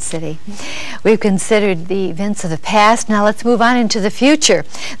important city. We've considered the events of the past. Now let's move on into the future.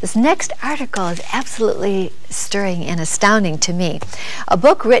 This next article is absolutely stirring and astounding to me. A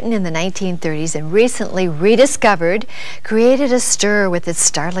book written in the 1930s and recently rediscovered created a stir with its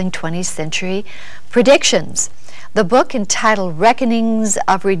startling 20th century predictions. The book, entitled Reckonings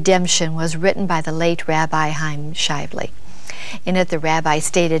of Redemption, was written by the late Rabbi Chaim Shively. In it, the rabbi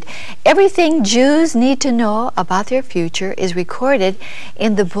stated, everything Jews need to know about their future is recorded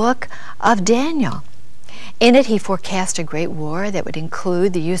in the book of Daniel. In it, he forecast a great war that would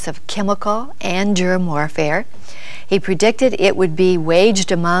include the use of chemical and germ warfare. He predicted it would be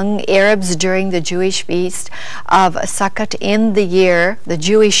waged among Arabs during the Jewish feast of Sukkot in the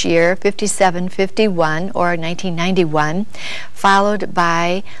Jewish year 5751 or 1991, followed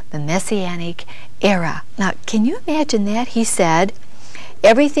by the Messianic era. Now, can you imagine that? He said,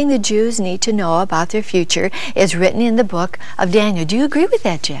 everything the Jews need to know about their future is written in the book of Daniel. Do you agree with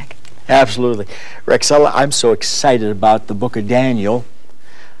that, Jack? Absolutely. Rexella, I'm so excited about the book of Daniel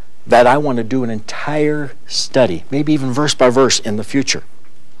that I want to do an entire study, maybe even verse by verse in the future.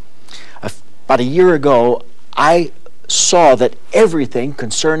 About a year ago, I saw that everything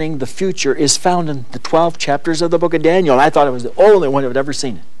concerning the future is found in the 12 chapters of the book of Daniel, and I thought I was the only one who had ever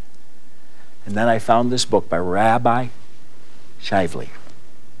seen it. And then I found this book by Rabbi Shively,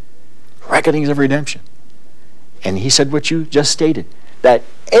 Reckonings of Redemption. And he said what you just stated, that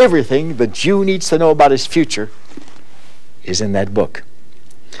everything the Jew needs to know about his future is in that book.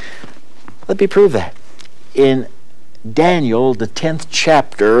 Let me prove that. In Daniel, the 10th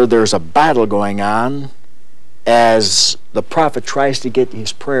chapter, there's a battle going on as the prophet tries to get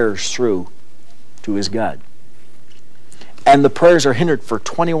his prayers through to his God. And the prayers are hindered for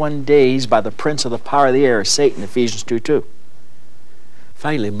 21 days by the prince of the power of the air, Satan, Ephesians 2:2.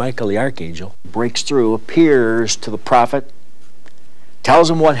 Finally, Michael the archangel breaks through, appears to the prophet, tells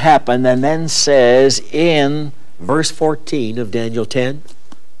him what happened, and then says in verse 14 of Daniel 10,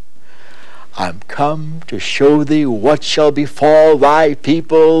 I'm come to show thee what shall befall thy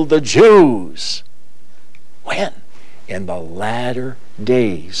people, the Jews. When? In the latter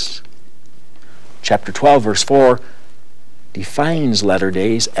days. Chapter 12, verse 4, defines latter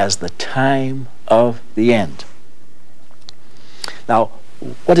days as the time of the end. Now,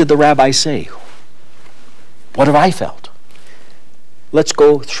 what did the rabbi say? What have I felt? Let's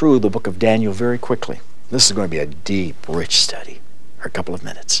go through the book of Daniel very quickly. This is going to be a deep, rich study, for a couple of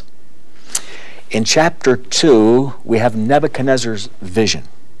minutes. In chapter 2, we have Nebuchadnezzar's vision.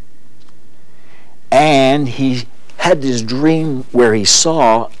 And he had this dream where he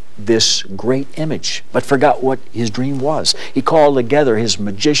saw this great image, but forgot what his dream was. He called together his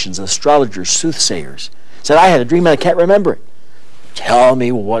magicians, astrologers, soothsayers. Said, I had a dream and I can't remember it. Tell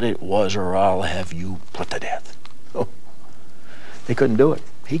me what it was or I'll have you put to death. Oh, they couldn't do it.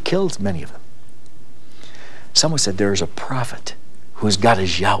 He killed many of them. Someone said there's a prophet whose God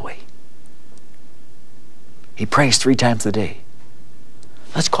is Yahweh. He prays 3 times a day.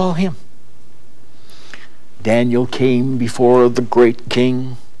 Let's call him. Daniel came before the great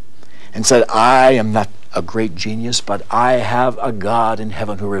king and said, I am not a great genius, but I have a God in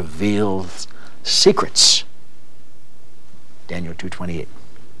heaven who reveals secrets. Daniel 2:28.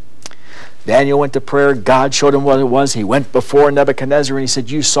 Daniel went to prayer. God showed him what it was. He went before Nebuchadnezzar and he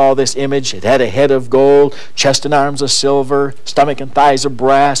said, you saw this image. It had a head of gold, chest and arms of silver, stomach and thighs of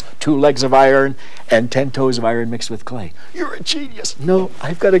brass, 2 legs of iron, and 10 toes of iron mixed with clay. You're a genius. No,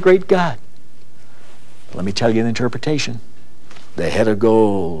 I've got a great God. Let me tell you the interpretation. The head of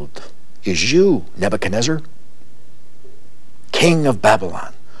gold is you, Nebuchadnezzar, king of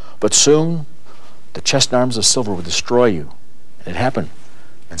Babylon. But soon the chest and arms of silver will destroy you. And it happened.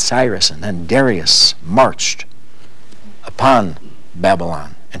 And Cyrus and then Darius marched upon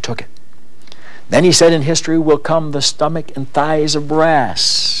Babylon and took it. Then he said, in history will come the stomach and thighs of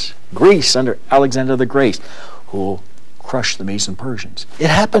brass, Greece under Alexander the Great, who will crush the Medes and Persians. It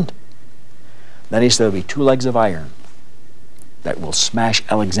happened. Then he said there will be 2 legs of iron that will smash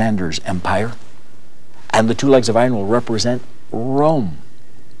Alexander's empire, and the 2 legs of iron will represent Rome.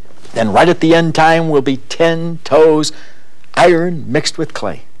 Then right at the end time will be 10 toes iron mixed with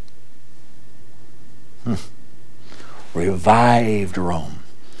clay. Revived Rome.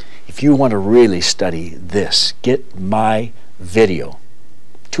 If you want to really study this, get my video,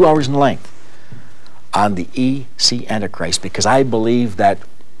 2 hours in length, on the EC Antichrist, because I believe that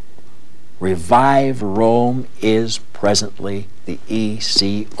revived Rome is presently the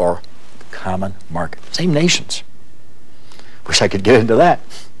EC, or common market. Same nations. Wish I could get into that.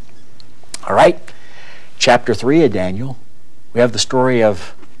 All right, chapter 3 of Daniel, we have the story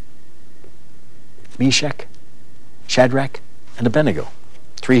of Meshach, Shadrach, and Abednego,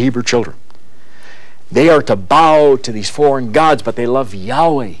 3 Hebrew children. They are to bow to these foreign gods, but they love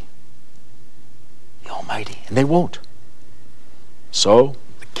Yahweh, the Almighty, and they won't. So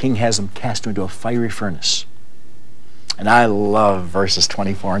the king has them cast into a fiery furnace. And I love verses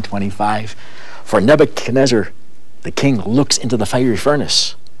 24 and 25. For Nebuchadnezzar, the king, looks into the fiery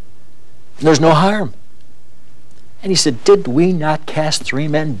furnace, and there's no harm. And he said, did we not cast 3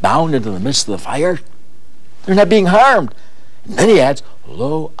 men bound into the midst of the fire? They're not being harmed. And then he adds,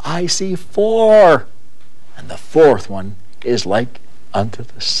 lo, I see 4. And the 4th one is like unto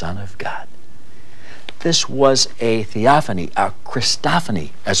the Son of God. This was a theophany, a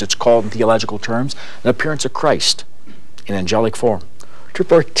Christophany, as it's called in theological terms, an appearance of Christ in angelic form, to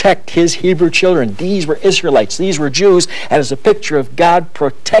protect his Hebrew children. These were Israelites, these were Jews, and it's a picture of God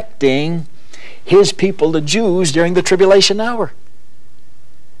protecting his people, the Jews, during the tribulation hour.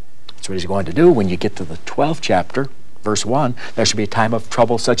 That's what he's going to do when you get to the 12th chapter, verse 1. There shall be a time of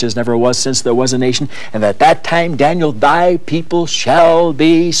trouble such as never was since there was a nation, and at that time, Daniel, thy people shall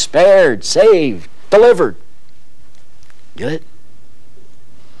be spared, saved, delivered. Get it?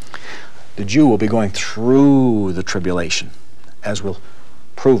 The Jew will be going through the tribulation, as we'll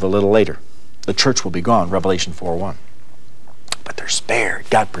prove a little later. The church will be gone, Revelation 4:1. But they're spared.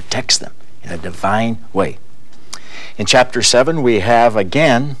 God protects them in a divine way. In chapter 7, we have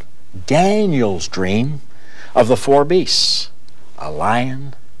again Daniel's dream of the 4 beasts: a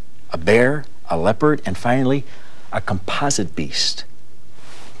lion, a bear, a leopard, and finally a composite beast,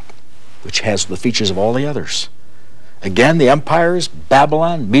 which has the features of all the others. Again, the empires: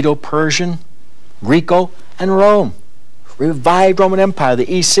 Babylon, Medo-Persian, Greco, and Rome. Revived Roman Empire,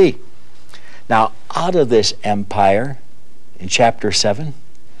 the EC. Now, out of this empire, in chapter 7,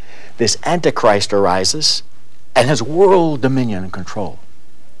 this antichrist arises and has world dominion and control.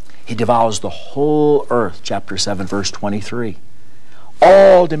 He devours the whole earth, chapter 7, verse 23.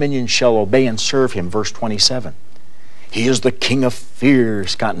 All dominions shall obey and serve him, verse 27. He is the king of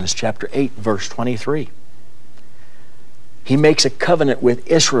fierce countenance, chapter 8, verse 23. He makes a covenant with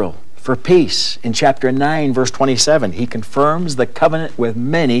Israel for peace. In chapter 9, verse 27, he confirms the covenant with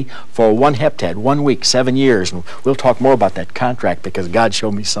many for 1 heptad, 1 week, 7 years. And we'll talk more about that contract because God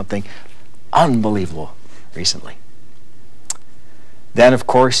showed me something unbelievable recently. Then, of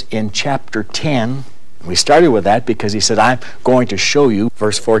course, in chapter 10, we started with that because he said, I'm going to show you,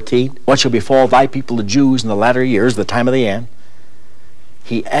 verse 14, what shall befall thy people, the Jews, in the latter years, the time of the end.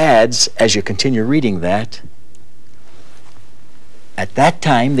 He adds, as you continue reading that, at that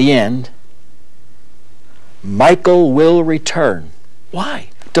time, the end, Michael will return. Why?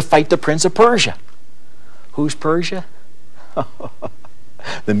 To fight the prince of Persia. Who's Persia?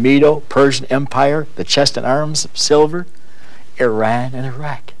 The Medo-Persian Empire, the chest and arms of silver, Iran and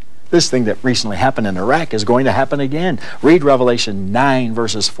Iraq. This thing that recently happened in Iraq is going to happen again. Read Revelation 9,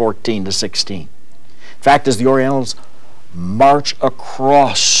 verses 14 to 16. In fact, as the Orientals march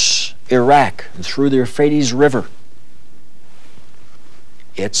across Iraq and through the Euphrates River,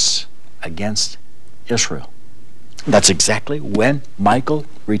 it's against Israel. That's exactly when Michael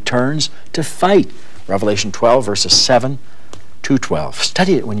returns to fight. Revelation 12, verses 7 to 12.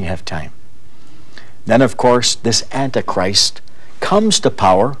 Study it when you have time. Then, of course, this Antichrist comes to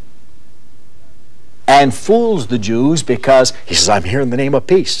power and fools the Jews because he says, I'm here in the name of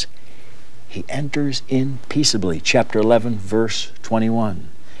peace. He enters in peaceably, chapter 11, verse 21.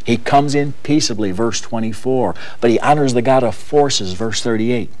 He comes in peaceably, verse 24, but he honors the God of forces, verse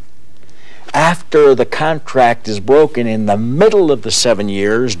 38. After the contract is broken in the middle of the 7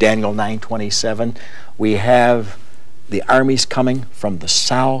 years, Daniel 9:27, we have the armies coming from the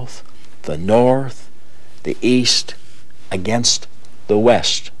south, the north, the east, against the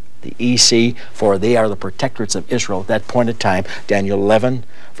west, the EC, for they are the protectorates of Israel at that point in time, Daniel 11,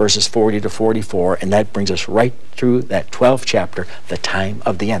 verses 40 to 44, and that brings us right through that 12th chapter, the time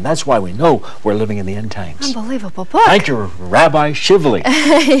of the end. That's why we know we're living in the end times. Unbelievable book. Thank you, Rabbi Shively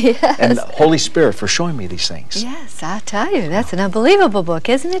Yes. and the Holy Spirit for showing me these things. Yes, I tell you, that's an unbelievable book,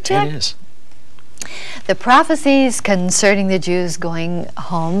 isn't it, Jack? It is. The prophecies concerning the Jews going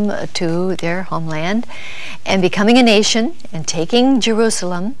home to their homeland and becoming a nation and taking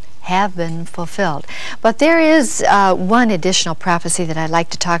Jerusalem have been fulfilled. But there is one additional prophecy that I'd like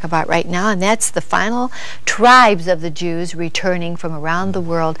to talk about right now, and that's the final tribes of the Jews returning from around the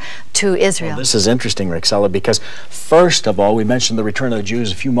world to Israel. Well, this is interesting, Rexella, because first of all, we mentioned the return of the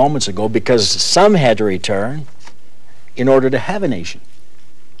Jews a few moments ago because some had to return in order to have a nation,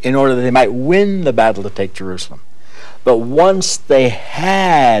 in order that they might win the battle to take Jerusalem. But once they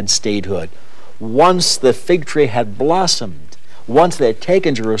had statehood, once the fig tree had blossomed, once they had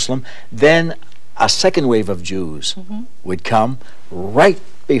taken Jerusalem, then a second wave of Jews would come right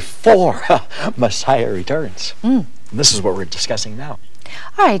before Messiah returns. This is what we're discussing now.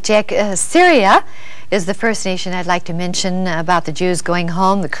 All right, Jack, Syria is the first nation I'd like to mention about the Jews going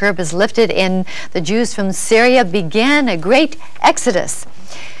home. The curb is lifted, and the Jews from Syria began a great exodus.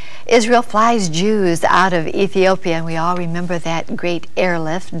 Israel flies Jews out of Ethiopia, and we all remember that great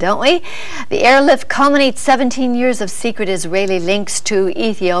airlift, don't we? The airlift culminates 17 years of secret Israeli links to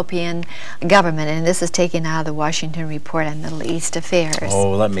Ethiopian government, and this is taken out of the Washington Report on Middle East Affairs.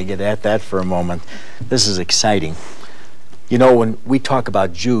 Oh, let me get at that for a moment. This is exciting. You know, when we talk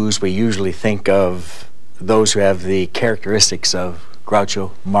about Jews, we usually think of those who have the characteristics of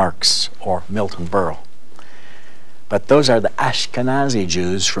Groucho Marx or Milton Berle. But those are the Ashkenazi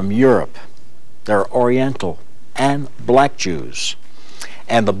Jews from Europe. They're Oriental and black Jews.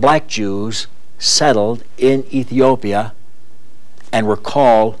 And the black Jews settled in Ethiopia and were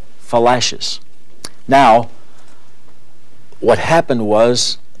called Falashes. Now, what happened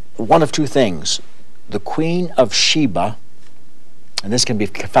was one of two things. The Queen of Sheba, and this can be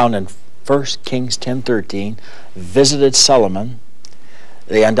found in 1 Kings 10:13, visited Solomon.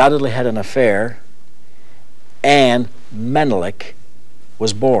 They undoubtedly had an affair, and Menelik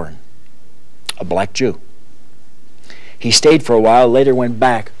was born, a black Jew. He stayed for a while, later went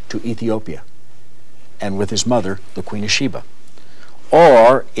back to Ethiopia, and with his mother, the Queen of Sheba.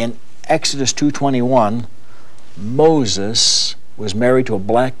 Or in Exodus 2:21, Moses was married to a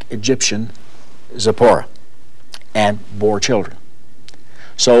black Egyptian, Zipporah, and bore children.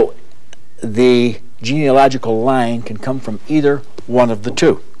 So the genealogical line can come from either one of the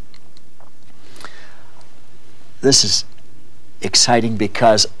two. This is exciting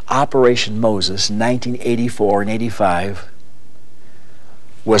because Operation Moses, 1984 and 85,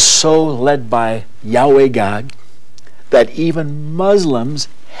 was so led by Yahweh God that even Muslims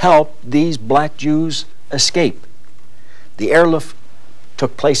helped these black Jews escape. The airlift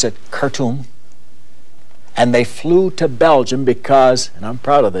took place at Khartoum, and they flew to Belgium because, and I'm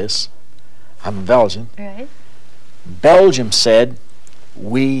proud of this, I'm Belgian. Right. Belgium said,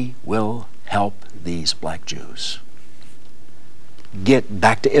 we will help these black Jews get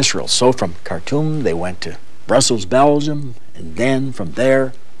back to Israel. So from Khartoum, they went to Brussels, Belgium, and then from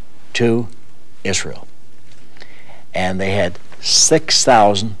there to Israel. And they had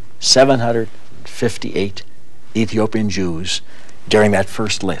 6,758 Ethiopian Jews during that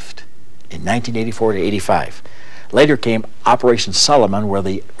first lift in 1984 to 85. Later came Operation Solomon, where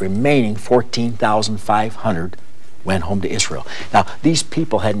the remaining 14,500 went home to Israel. Now, these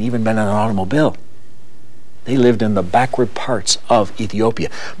people hadn't even been in an automobile. They lived in the backward parts of Ethiopia,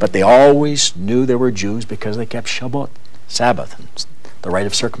 but they always knew they were Jews because they kept Shabbat, Sabbath, and the rite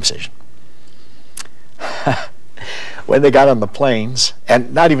of circumcision. When they got on the planes,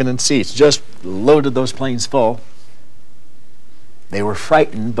 and not even in seats, just loaded those planes full, they were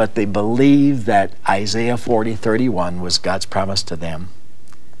frightened, but they believed that Isaiah 40:31 was God's promise to them,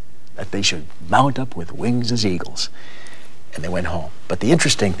 that they should mount up with wings as eagles. And they went home. But the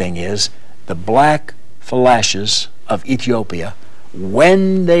interesting thing is, the black Falashes of Ethiopia,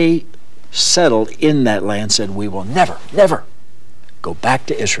 when they settled in that land, said, we will never, never go back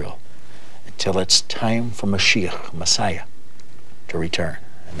to Israel until it's time for Mashiach, Messiah, to return.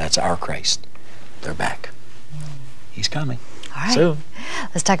 And that's our Christ. They're back. He's coming. All right. Soon.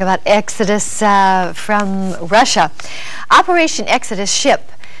 Let's talk about Exodus from Russia. Operation Exodus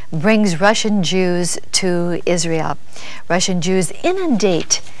ship brings Russian Jews to Israel. Russian Jews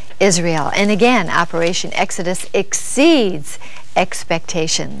inundate Israel. And again, Operation Exodus exceeds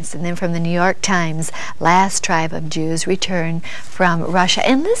expectations. And then from the New York Times, last tribe of Jews return from Russia.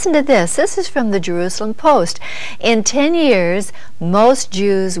 And listen to this. This is from the Jerusalem Post. In 10 years, most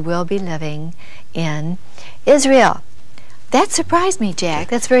Jews will be living in Israel. That surprised me, Jack.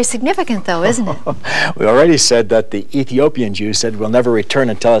 That's very significant, though, isn't it? We already said that the Ethiopian Jews said we'll never return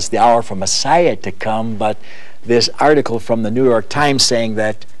until it's the hour for Messiah to come, but this article from the New York Times saying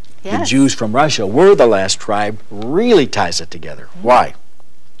that the Jews from Russia were the last tribe really ties it together. Why?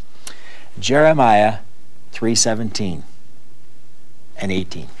 Jeremiah 3:17 and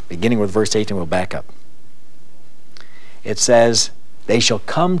 18. Beginning with verse 18, we'll back up. It says, they shall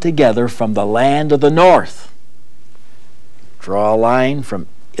come together from the land of the north. Draw a line from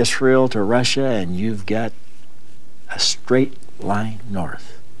Israel to Russia, and you've got a straight line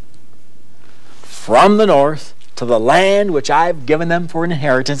north. From the north to the land which I've given them for an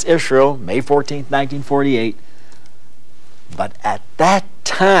inheritance, Israel, May 14th, 1948. But at that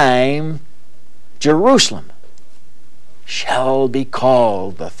time, Jerusalem shall be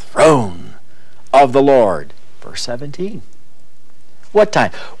called the throne of the Lord. Verse 17. What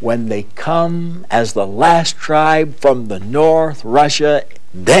time? When they come as the last tribe from the north, Russia,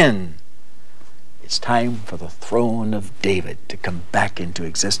 then it's time for the throne of David to come back into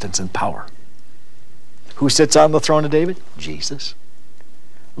existence and power. Who sits on the throne of David? Jesus.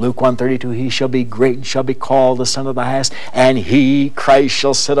 Luke 1:32, he shall be great and shall be called the Son of the Highest, and he, Christ,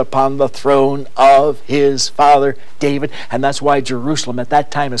 shall sit upon the throne of his father David. And that's why Jerusalem at that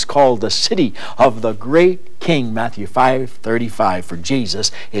time is called the city of the great King, Matthew 5:35. For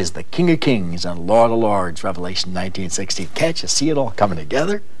Jesus is the King of Kings and Lord of Lords, Revelation 19:16. Can't you see it all coming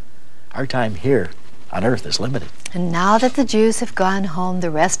together? Our time here on earth is limited. And now that the Jews have gone home, the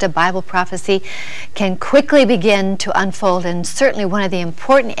rest of Bible prophecy can quickly begin to unfold. And certainly one of the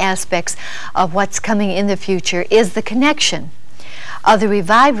important aspects of what's coming in the future is the connection of the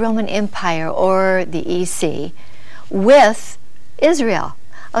revived Roman Empire, or the EC, with Israel.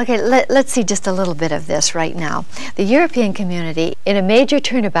 Okay, let's see just a little bit of this right now. The European community, in a major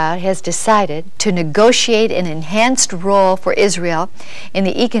turnabout, has decided to negotiate an enhanced role for Israel in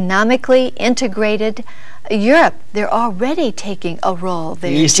the economically integrated Europe. They're already taking a role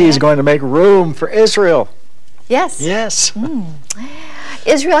there. The EC is going to make room for Israel. Yes. Yes.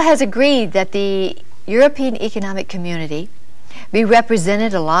 Israel has agreed that the European Economic Community be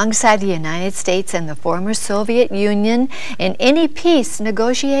represented alongside the United States and the former Soviet Union in any peace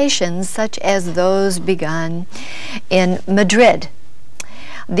negotiations such as those begun in Madrid.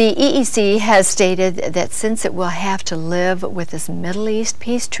 The EEC has stated that since it will have to live with this Middle East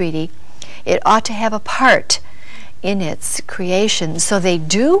peace treaty, it ought to have a part in its creation. So they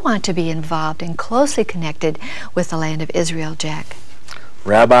do want to be involved and closely connected with the land of Israel, Jack.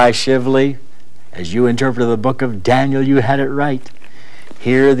 Rabbi Shively, as you interpreted the book of Daniel, you had it right.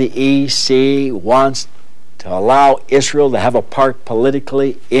 Here the EC wants to allow Israel to have a part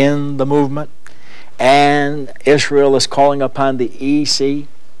politically in the movement, and Israel is calling upon the EC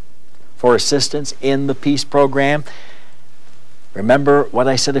for assistance in the peace program. Remember what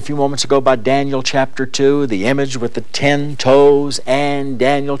I said a few moments ago about Daniel chapter 2, the image with the 10 toes, and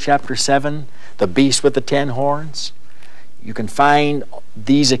Daniel chapter 7, the beast with the 10 horns? You can find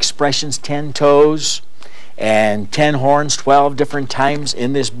these expressions, 10 toes and 10 horns, 12 different times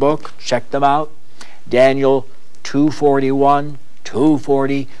in this book. Check them out. Daniel 2:41,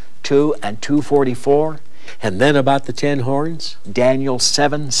 2:42, and 2:44. And then about the 10 horns, Daniel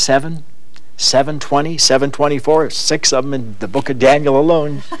 7:7, 7:20, 7:24, 6 of them in the book of Daniel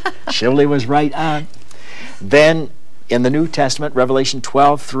alone. Shively was right on. Then in the New Testament, Revelation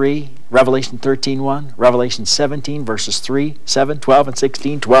 12:3, Revelation 13:1, Revelation 17, verses 3, 7, 12, and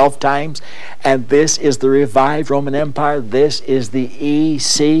 16, 12 times. And this is the revived Roman Empire. This is the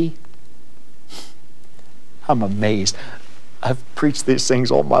EC. I'm amazed. I've preached these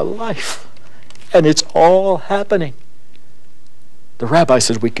things all my life, and it's all happening. The rabbi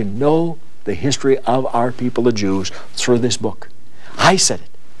said we can know the history of our people, the Jews, through this book. I said it.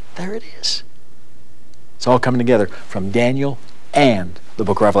 There it is. It's all coming together from Daniel and the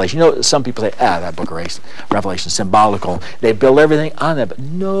book of Revelation. You know, some people say, that book of Revelation is symbolical. They build everything on that. But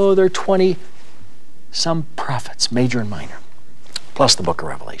no, there are 20-some prophets, major and minor, plus the book of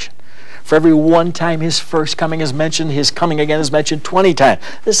Revelation. For every one time his first coming is mentioned, his coming again is mentioned 20 times.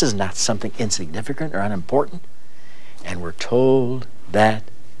 This is not something insignificant or unimportant. And we're told that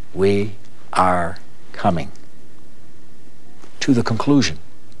we are coming to the conclusion,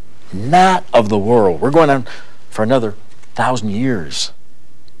 not of the world. We're going on for another 1,000 years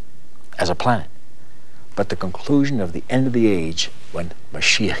as a planet, but the conclusion of the end of the age when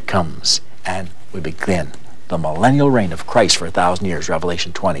Mashiach comes and we begin the millennial reign of Christ for 1,000 years,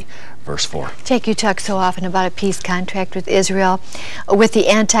 Revelation 20, verse 4. Jake, you talk so often about a peace contract with Israel, with the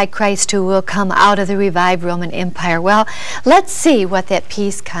antichrist who will come out of the revived Roman Empire. Well, let's see what that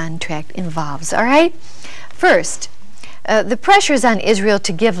peace contract involves, all right? First, the pressure is on Israel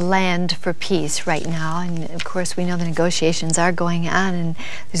to give land for peace right now, and of course we know the negotiations are going on, and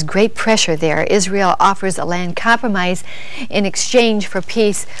there's great pressure there. Israel offers a land compromise in exchange for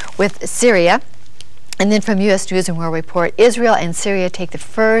peace with Syria. And then from U.S. News and World Report, Israel and Syria take the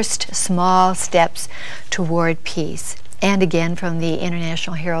first small steps toward peace. And again from the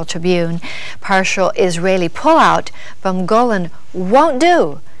International Herald Tribune, partial Israeli pullout from Golan won't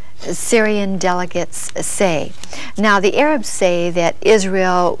do, Syrian delegates say. Now, the Arabs say that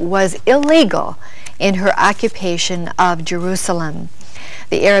Israel was illegal in her occupation of Jerusalem.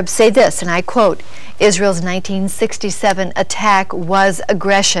 The Arabs say this, and I quote, Israel's 1967 attack was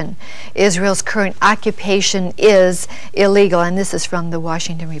aggression. Israel's current occupation is illegal. And this is from the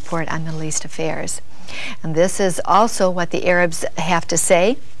Washington Report on Middle East Affairs. And this is also what the Arabs have to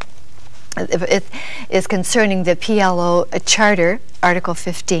say. It is concerning the PLO Charter, Article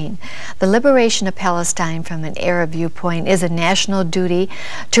 15. The liberation of Palestine from an Arab viewpoint is a national duty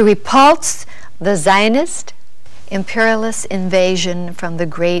to repulse the Zionist imperialist invasion from the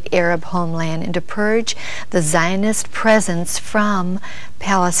great Arab homeland and to purge the Zionist presence from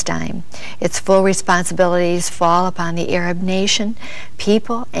Palestine. Its full responsibilities fall upon the Arab nation,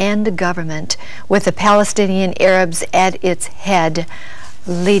 people, and the government, with the Palestinian Arabs at its head,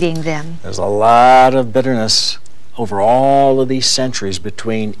 leading them. There's a lot of bitterness over all of these centuries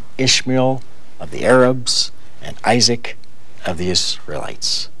between Ishmael of the Arabs and Isaac of the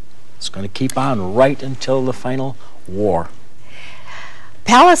Israelites. It's going to keep on right until the final war.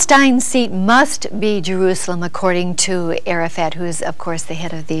 Palestine's seat must be Jerusalem, according to Arafat, who is, of course, the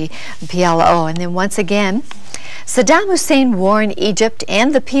head of the PLO. And then once again, Saddam Hussein warned Egypt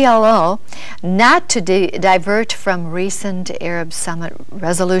and the PLO not to divert from recent Arab summit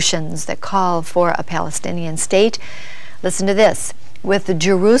resolutions that call for a Palestinian state. Listen to this, with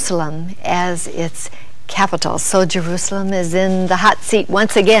Jerusalem as its capital. So Jerusalem is in the hot seat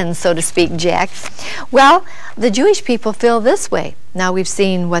once again, so to speak, Jack. Well, the Jewish people feel this way. Now we've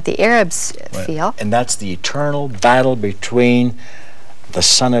seen what the Arabs feel. And that's the eternal battle between the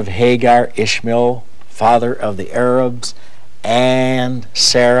son of Hagar, Ishmael, father of the Arabs, and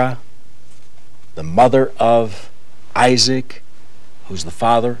Sarah, the mother of Isaac, who's the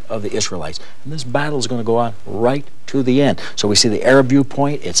father of the Israelites. And this battle is going to go on right to the end. So we see the Arab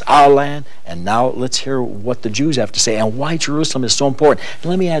viewpoint, it's our land, and now let's hear what the Jews have to say and why Jerusalem is so important. And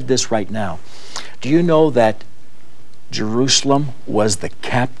let me add this right now. Do you know that Jerusalem was the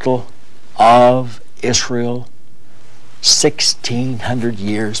capital of Israel 1,600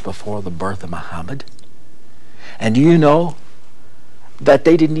 years before the birth of Muhammad? And do you know that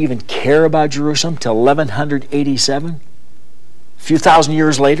they didn't even care about Jerusalem till 1187? A few thousand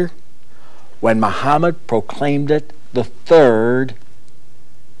years later, when Muhammad proclaimed it the third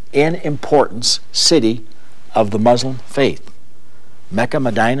in importance city of the Muslim faith. Mecca,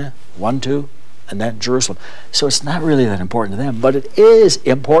 Medina, 1, 2, and then Jerusalem. So it's not really that important to them, but it is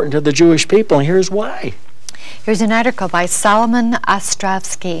important to the Jewish people, and here's why. Here's an article by Solomon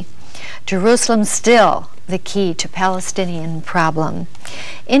Ostrovsky. Jerusalem still the key to Palestinian problem.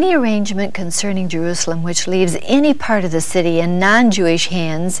 Any arrangement concerning Jerusalem which leaves any part of the city in non-Jewish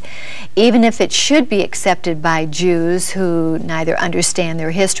hands, even if it should be accepted by Jews who neither understand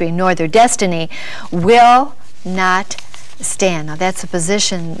their history nor their destiny, will not stand. Now that's a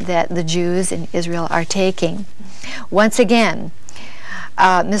position that the Jews in Israel are taking. Once again,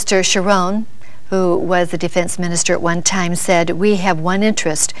 Mr. Sharon, who was the defense minister at one time, said, "We have one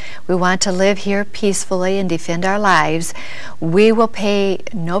interest. We want to live here peacefully and defend our lives. We will pay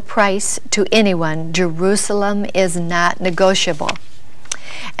no price to anyone. Jerusalem is not negotiable."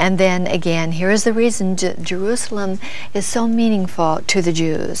 And then again, here is the reason Jerusalem is so meaningful to the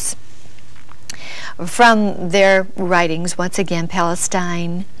Jews. From their writings, once again,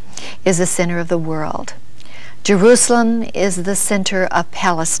 Palestine is the center of the world. Jerusalem is the center of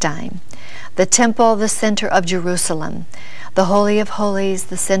Palestine. The temple, the center of Jerusalem. The Holy of Holies,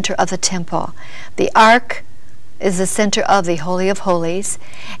 the center of the temple. The ark is the center of the Holy of Holies.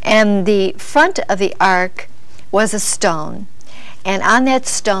 And the front of the ark was a stone. And on that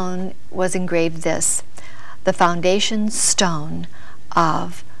stone was engraved this: the foundation stone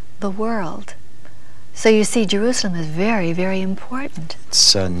of the world. So you see, Jerusalem is very, very important.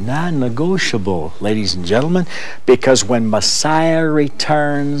 It's non-negotiable, ladies and gentlemen, because when Messiah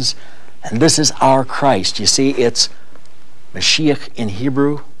returns, and this is our Christ. You see, it's Mashiach in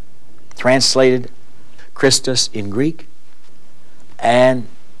Hebrew, translated Christus in Greek, and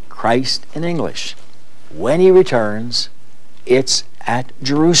Christ in English. When he returns, it's at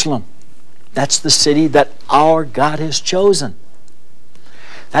Jerusalem. That's the city that our God has chosen.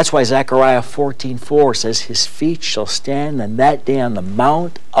 That's why Zechariah 14:4 says, "His feet shall stand in that day on the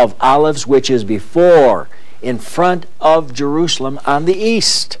Mount of Olives, which is before, in front of Jerusalem on the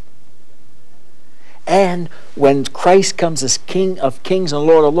east." And when Christ comes as King of Kings and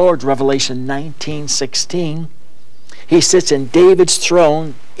Lord of Lords, Revelation 19:16, he sits in David's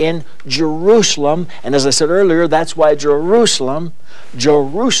throne in Jerusalem. And as I said earlier, that's why Jerusalem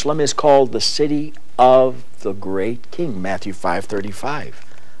is called the city of the great King, Matthew 5:35.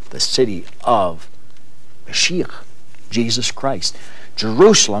 The city of Mashiach, Jesus Christ.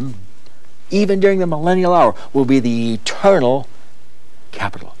 Jerusalem, even during the millennial hour, will be the eternal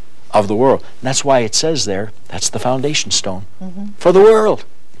capital of the world. And that's why it says there, that's the foundation stone for the world.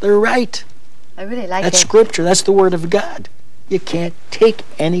 They're right. I really like That's it. Scripture. That's the Word of God. You can't take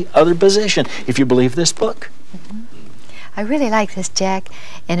any other position if you believe this book. I really like this, Jack.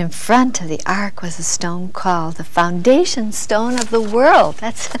 And in front of the ark was a stone called the foundation stone of the world.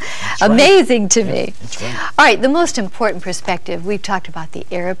 That's amazing to me. That's right. All right, the most important perspective, we've talked about the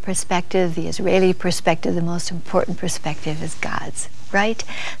Arab perspective, the Israeli perspective. The most important perspective is God's, right?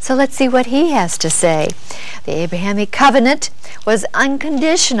 So let's see what he has to say. The Abrahamic covenant was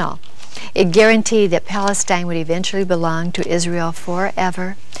unconditional. It guaranteed that Palestine would eventually belong to Israel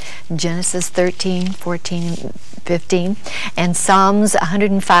forever. Genesis 13, 14, 15, and Psalms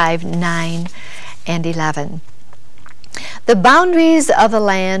 105, 9, and 11. The boundaries of the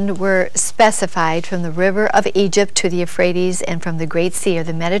land were specified from the river of Egypt to the Euphrates, and from the Great Sea or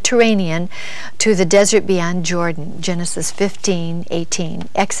the Mediterranean to the desert beyond Jordan. Genesis 15, 18,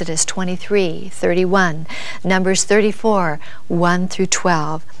 Exodus 23, 31, Numbers 34, 1 through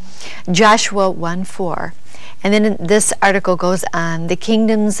 12, Joshua 1, 4. And then this article goes on, the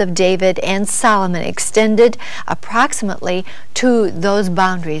kingdoms of David and Solomon extended approximately to those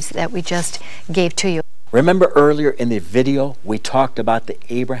boundaries that we just gave to you. Remember earlier in the video we talked about the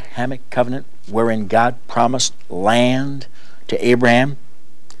Abrahamic covenant wherein God promised land to Abraham?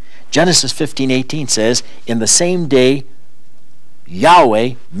 Genesis 15:18 says, in the same day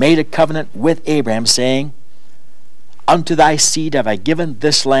Yahweh made a covenant with Abraham, saying, unto thy seed have I given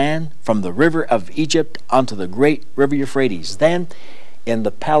this land from the river of Egypt unto the great river Euphrates. Then in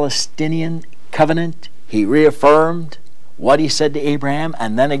the Palestinian covenant he reaffirmed what he said to Abraham,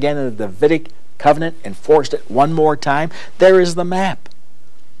 and then again in the Davidic covenant enforced it one more time. There is the map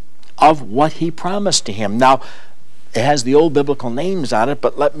of what he promised to him. Now, it has the old biblical names on it,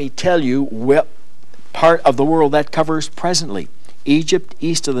 but let me tell you what part of the world that covers presently. Egypt,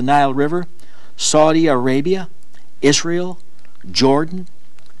 east of the Nile River, Saudi Arabia, Israel, Jordan,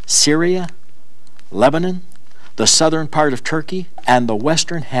 Syria, Lebanon, the southern part of Turkey, and the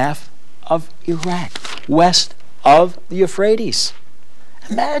western half of Iraq, west of the Euphrates.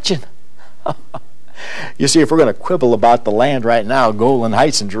 Imagine. You see, if we're going to quibble about the land right now, Golan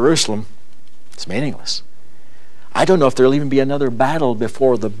Heights in Jerusalem, it's meaningless. I don't know if there'll even be another battle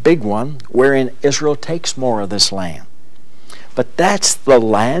before the big one wherein Israel takes more of this land. But that's the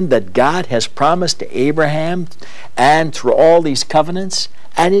land that God has promised to Abraham and through all these covenants,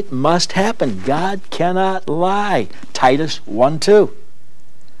 and it must happen. God cannot lie. Titus 1:2.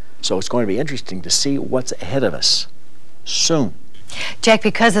 So it's going to be interesting to see what's ahead of us soon. Jack,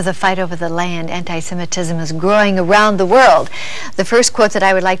 because of the fight over the land, anti-Semitism is growing around the world. The first quote that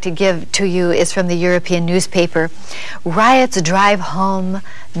I would like to give to you is from the European newspaper. Riots drive home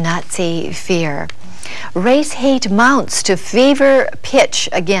Nazi fear. Race hate mounts to fever pitch.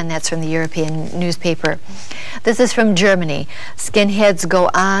 Again, that's from the European newspaper. This is from Germany. Skinheads go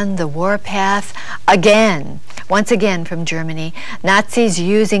on the warpath again. Once again from Germany. Nazis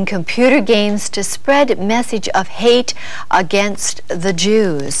using computer games to spread message of hate against the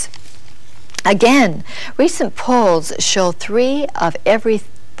Jews. Again, recent polls show 3 of every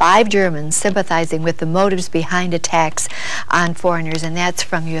 5 Germans sympathizing with the motives behind attacks on foreigners, and that's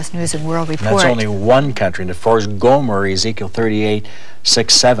from U.S. News and World Report. That's only one country, and of course Gomer, Ezekiel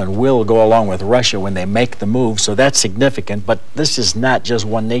 38:6-7, will go along with Russia when they make the move, so that's significant, but this is not just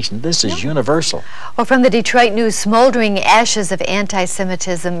one nation, this is universal. Well, from the Detroit News, smoldering ashes of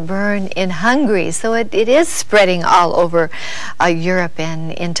anti-Semitism burn in Hungary, so it is spreading all over Europe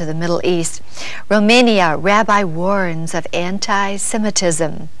and into the Middle East. Romania, rabbi warns of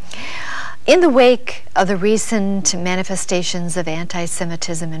anti-Semitism. In the wake of the recent manifestations of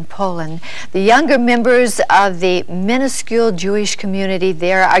anti-Semitism in Poland, the younger members of the minuscule Jewish community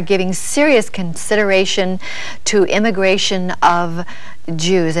there are giving serious consideration to immigration of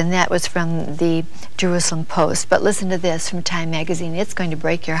Jews, and that was from the Jerusalem Post. But listen to this from Time magazine. It's going to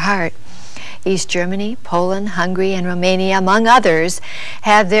break your heart. East Germany, Poland, Hungary, and Romania, among others,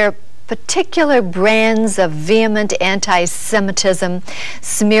 have their particular brands of vehement anti-Semitism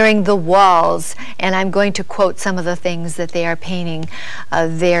smearing the walls, and I'm going to quote some of the things that they are painting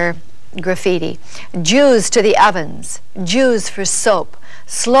their graffiti. Jews to the ovens, Jews for soap,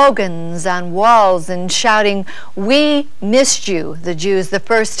 slogans on walls and shouting, "We missed you," the Jews, the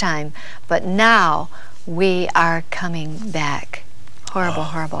first time, but now we are coming back. Horrible,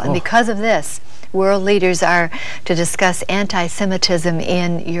 horrible. And because of this, world leaders are to discuss anti-Semitism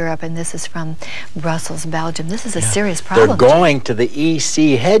in Europe, and this is from Brussels, Belgium. This is a serious problem. They're going to the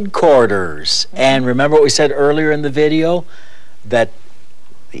EC headquarters. And remember what we said earlier in the video? That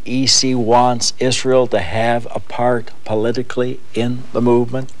the EC wants Israel to have a part politically in the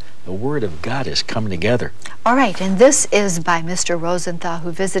movement. The Word of God is coming together. All right, and this is by Mr. Rosenthal,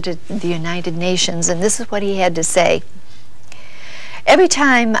 who visited the United Nations, and this is what he had to say. Every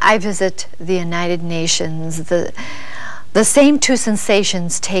time I visit the United Nations, the the same two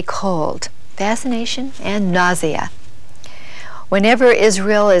sensations take hold, fascination and nausea. Whenever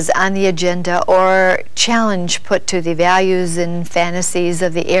Israel is on the agenda or challenge put to the values and fantasies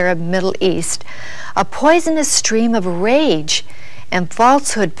of the Arab Middle East, a poisonous stream of rage and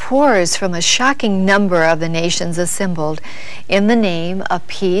falsehood pours from a shocking number of the nations assembled in the name of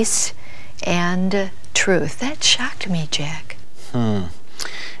peace and truth. That shocked me, Jack. And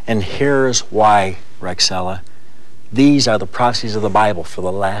here's why, Rexella. These are the prophecies of the Bible for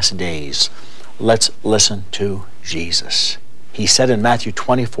the last days. Let's listen to Jesus. He said in Matthew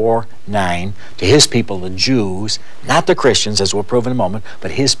 24:9 to his people, the Jews, not the Christians, as we'll prove in a moment,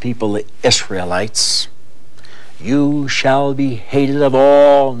 but his people, the Israelites, "You shall be hated of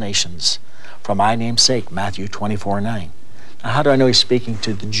all nations for my name's sake," Matthew 24:9. Now, how do I know he's speaking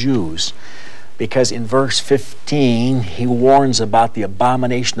to the Jews? Because in verse 15, he warns about the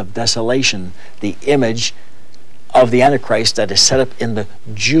abomination of desolation, the image of the Antichrist that is set up in the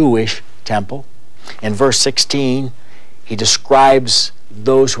Jewish temple. In verse 16, he describes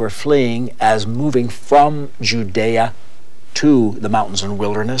those who are fleeing as moving from Judea to the mountains and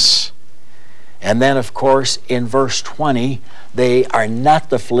wilderness. And then, of course, in verse 20, they are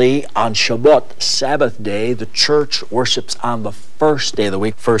not to flee on Shabbat, Sabbath day. The church worships on the first day of the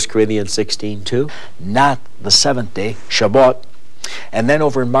week, 1 Corinthians 16:2, not the seventh day, Shabbat. And then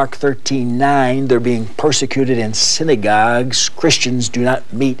over in Mark 13:9, they're being persecuted in synagogues. Christians do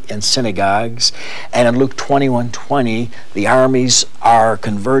not meet in synagogues. And in Luke 21:20, the armies are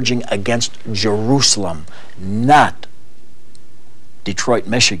converging against Jerusalem, not Detroit,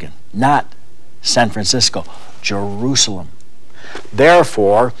 Michigan, not San Francisco, Jerusalem.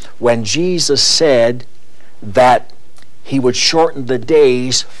 Therefore, when Jesus said that he would shorten the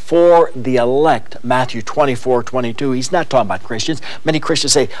days for the elect, Matthew 24:22, he's not talking about Christians. Many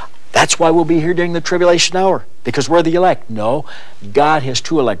Christians say, that's why we'll be here during the tribulation hour, because we're the elect. No, God has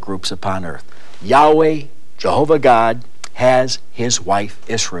two elect groups upon earth. Yahweh, Jehovah God, has his wife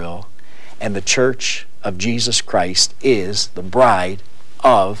Israel, and the church of Jesus Christ is the bride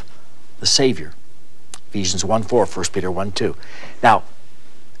of the Savior. Ephesians 1:4, 1 Peter 1:2. Now,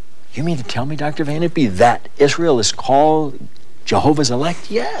 you mean to tell me, Dr. Van Impe, that Israel is called Jehovah's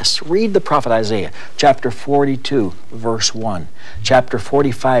elect? Yes. Read the prophet Isaiah, chapter 42, verse 1, chapter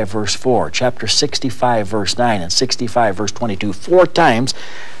 45, verse 4, chapter 65, verse 9, and 65, verse 22. 4 times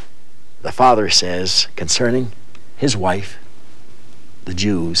the Father says concerning his wife, the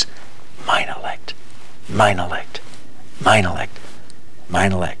Jews, mine elect, mine elect, mine elect,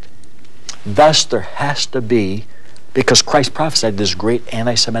 mine elect. Thus there has to be, because Christ prophesied this great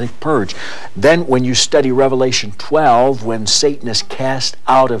anti-Semitic purge. Then when you study Revelation 12, when Satan is cast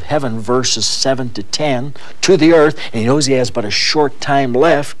out of heaven, verses 7 to 10, to the earth, and he knows he has but a short time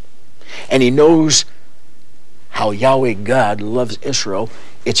left, and he knows how Yahweh God loves Israel,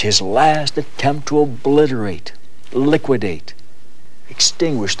 it's his last attempt to obliterate, liquidate,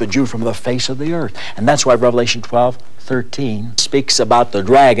 extinguish the Jew from the face of the earth. And that's why Revelation 12:13 speaks about the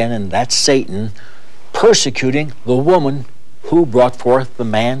dragon, and that's Satan, persecuting the woman who brought forth the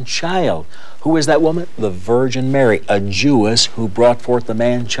man-child. Who is that woman? The Virgin Mary, a Jewess who brought forth the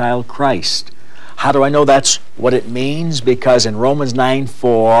man-child Christ. How do I know that's what it means? Because in Romans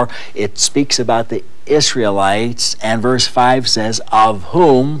 9:4, it speaks about the Israelites, and verse 5 says, of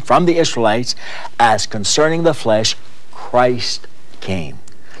whom, from the Israelites, as concerning the flesh, Christ came.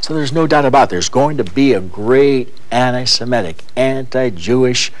 So there's no doubt about it. There's going to be a great anti-Semitic,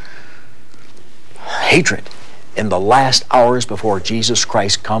 anti-Jewish hatred in the last hours before Jesus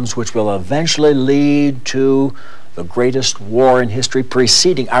Christ comes, which will eventually lead to the greatest war in history,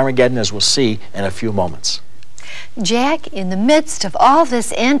 preceding Armageddon, as we'll see in a few moments. Jack, in the midst of all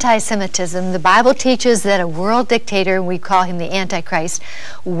this anti-Semitism, the Bible teaches that a world dictator, and we call him the Antichrist,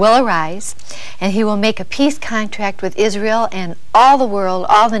 will arise, and he will make a peace contract with Israel and all the world,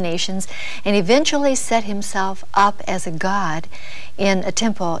 all the nations, and eventually set himself up as a god in a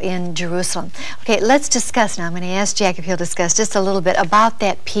temple in Jerusalem. Okay, let's discuss now. I'm going to ask Jack if he'll discuss just a little bit about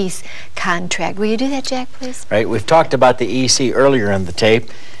that peace contract. Will you do that, Jack, please? Right. We've talked about the EC earlier in the tape,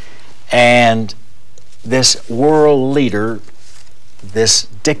 and this world leader, this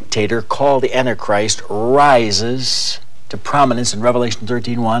dictator called the Antichrist, rises to prominence in Revelation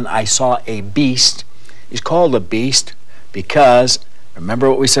 13:1. I saw a beast. He's called a beast because, remember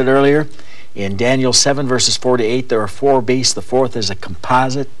what we said earlier? In Daniel 7, verses 4 to 8, there are 4 beasts. The 4th is a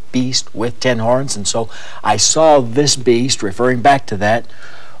composite beast with 10 horns. And so I saw this beast, referring back to that,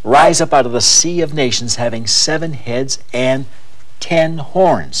 rise up out of the sea of nations, having 7 heads and 10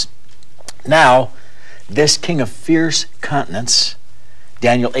 horns. Now, this king of fierce countenance,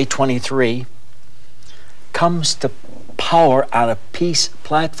 Daniel 8:23, comes to power on a peace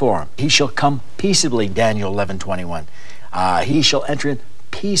platform. He shall come peaceably, Daniel 11:21. He shall enter in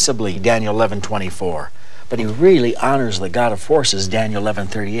peaceably, Daniel 11:24. But he really honors the God of forces, Daniel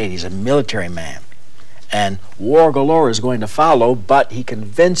 11:38. He's a military man. And war galore is going to follow, but he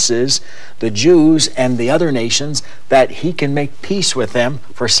convinces the Jews and the other nations that he can make peace with them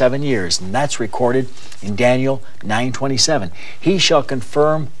for 7 years. And that's recorded in Daniel 9:27. He shall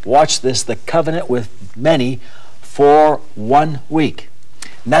confirm, watch this, the covenant with many for 1 week.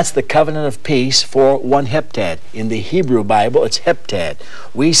 And that's the covenant of peace for 1 heptad. In the Hebrew Bible, it's heptad.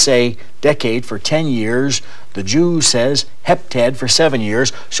 We say decade for 10 years. The Jew says heptad for 7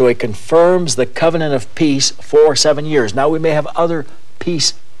 years. So it confirms the covenant of peace for 7 years. Now we may have other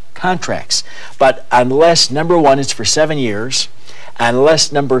peace contracts, but unless, number one, it's for 7 years,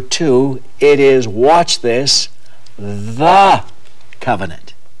 unless, number two, it is, watch this, the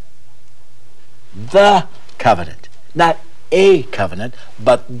covenant. The covenant. Not a covenant,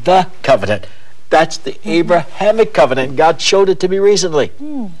 but the covenant. That's the Abrahamic covenant. God showed it to me recently.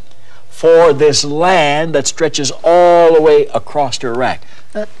 For this land that stretches all the way across to Iraq.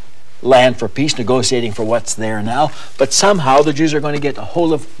 Land for peace, negotiating for what's there now. But somehow the Jews are going to get a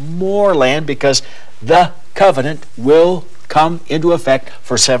hold of more land because the covenant will come into effect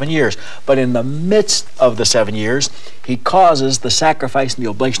for 7 years. But in the midst of the 7 years, he causes the sacrifice and the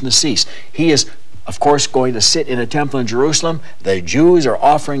oblation to cease. He is, of course, going to sit in a temple in Jerusalem. The Jews are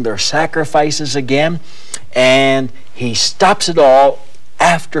offering their sacrifices again, and he stops it all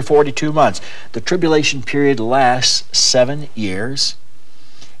after 42 months. The tribulation period lasts 7 years,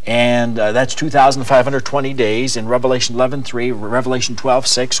 and that's 2,520 days. In Revelation 11:3, Revelation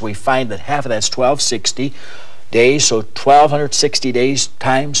 12:6, we find that half of that's 1260 days, so 1,260 days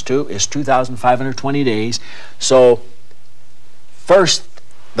times 2 is 2,520 days. So first,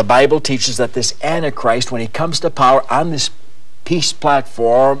 the Bible teaches that this Antichrist, when he comes to power on this peace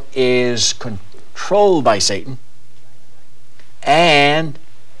platform, is controlled by Satan. And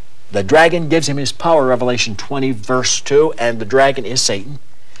the dragon gives him his power, Revelation 20, verse 2, and the dragon is Satan.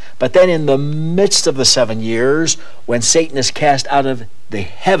 But then in the midst of the 7 years, when Satan is cast out of the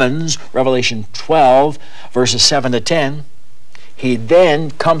heavens, Revelation 12, verses 7 to 10, he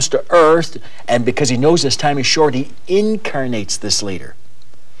then comes to earth, and because he knows his time is short, he incarnates this leader.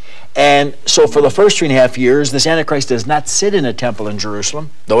 And so for the first 3.5 years, this Antichrist does not sit in a temple in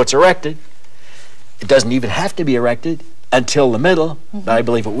Jerusalem, though it's erected. It doesn't even have to be erected until the middle, but I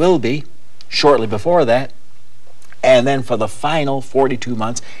believe it will be shortly before that. And then for the final 42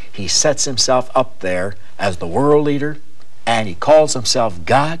 months, he sets himself up there as the world leader, and he calls himself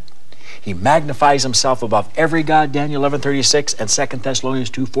God. He magnifies himself above every god, Daniel 11:36, and 2 Thessalonians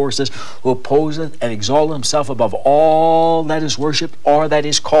 2:4 says, who opposeth and exalteth himself above all that is worshipped or that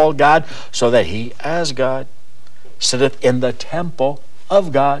is called God, so that he, as God, sitteth in the temple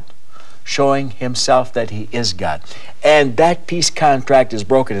of God, showing himself that he is God. And that peace contract is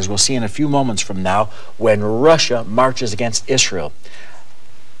broken, as we'll see in a few moments from now, when Russia marches against Israel.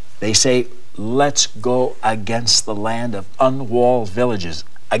 They say, let's go against the land of unwalled villages,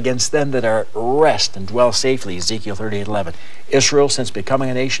 against them that are at rest and dwell safely, Ezekiel 38:11. Israel, since becoming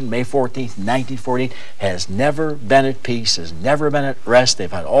a nation, May 14th, 1948, has never been at peace, has never been at rest.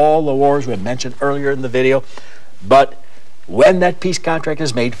 They've had all the wars we mentioned earlier in the video. But when that peace contract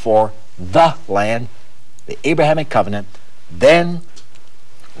is made for the land, the Abrahamic covenant, then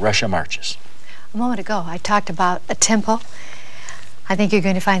Russia marches. A moment ago, I talked about a temple. I think you're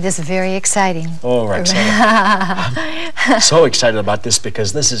going to find this very exciting. Oh, Roxana. I'm so excited about this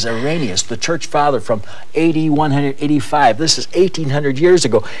because this is Irenaeus, the church father from AD 185. This is 1,800 years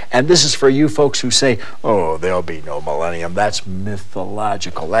ago. And this is for you folks who say, oh, there'll be no millennium. That's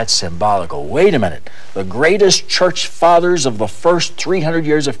mythological. That's symbolical. Wait a minute. The greatest church fathers of the first 300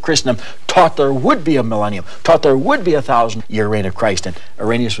 years of Christendom taught there would be a millennium, taught there would be a 1,000-year reign of Christ. And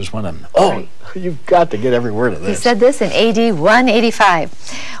Irenaeus was one of them. Oh, right. You've got to get every word of this. He said this in AD 185.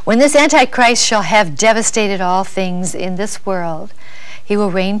 When this Antichrist shall have devastated all things in this world, he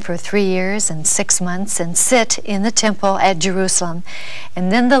will reign for 3 years and 6 months and sit in the temple at Jerusalem.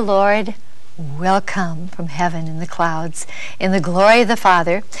 And then the Lord will come from heaven in the clouds, in the glory of the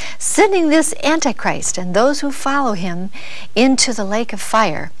Father, sending this Antichrist and those who follow him into the lake of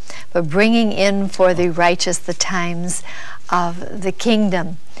fire, but bringing in for the righteous the times of the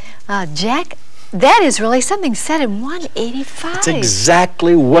kingdom. Jack, that is really something said in 185. It's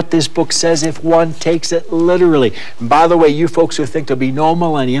exactly what this book says if one takes it literally. And by the way, you folks who think there'll be no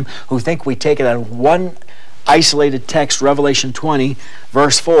millennium, who think we take it on one isolated text, Revelation 20,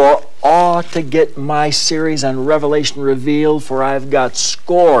 verse 4, ought to get my series on Revelation Revealed, for I've got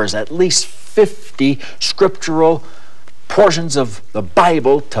scores, at least 50 scriptural portions of the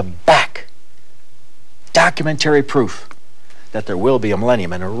Bible to back documentary proof that there will be a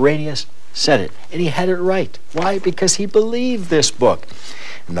millennium. And Irenaeus said it, and he had it right. Why? Because he believed this book.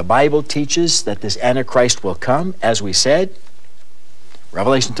 And the Bible teaches that this Antichrist will come, as we said,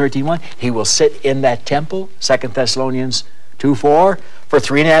 Revelation 13:1, he will sit in that temple, 2 Thessalonians 2:4, for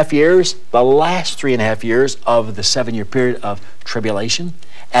 3.5 years, the last 3.5 years of the 7-year period of tribulation.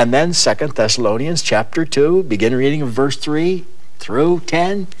 And then 2 Thessalonians chapter 2, begin reading of verse 3 through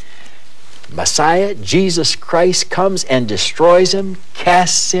 10. Messiah, Jesus Christ, comes and destroys him,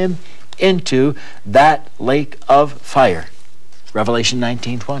 casts him into that lake of fire. Revelation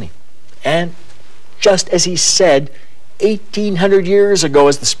 19:20. And just as he said 1,800 years ago,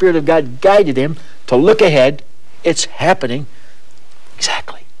 as the Spirit of God guided him to look ahead, it's happening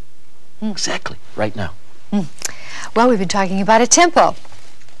exactly right now. Well, we've been talking about a temple.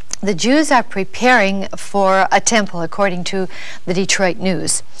 The Jews are preparing for a temple, according to the Detroit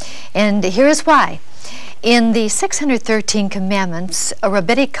News. And here's why. In the 613 Commandments, a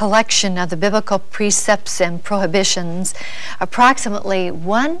rabbinic collection of the biblical precepts and prohibitions, approximately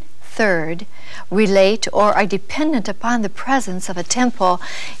 1/3 relate or are dependent upon the presence of a temple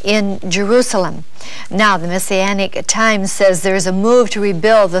in Jerusalem. Now, the Messianic Times says there's a move to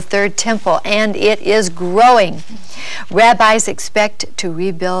rebuild the third temple, and it is growing. Rabbis expect to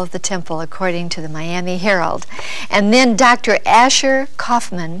rebuild the temple, according to the Miami Herald. And then Dr. Asher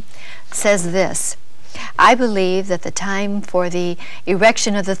Kaufman says this: I believe that the time for the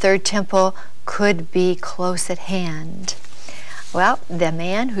erection of the third temple could be close at hand. Well, the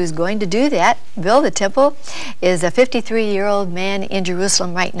man who's going to do that, build the temple, is a 53-year-old man in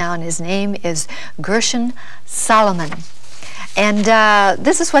Jerusalem right now, and his name is Gershon Solomon. And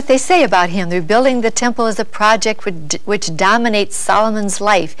this is what they say about him. They're building the temple as a project which dominates Solomon's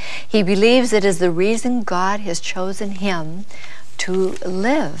life. He believes it is the reason God has chosen him to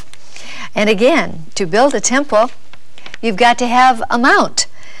live. And again, to build a temple, you've got to have a mount.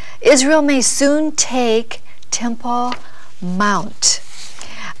 Israel may soon take Temple Mount.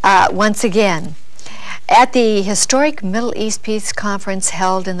 Once again, at the historic Middle East Peace Conference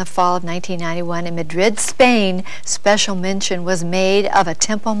held in the fall of 1991 in Madrid, Spain, special mention was made of a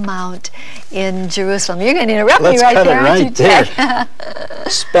Temple Mount in Jerusalem. You're going to interrupt me right there, aren't you, Ted?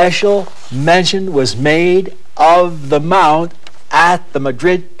 Special mention was made of the Mount at the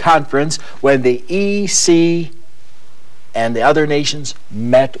Madrid conference when the EC and the other nations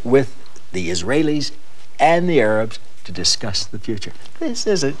met with the Israelis and the Arabs to discuss the future. This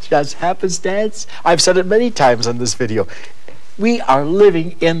isn't just happenstance. I've said it many times on this video. We are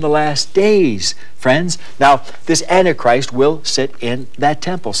living in the last days, friends. Now, this Antichrist will sit in that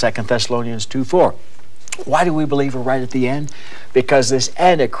temple, 2 Thessalonians 2:4. Why do we believe we're right at the end? Because this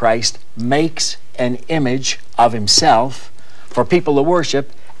Antichrist makes an image of himself for people to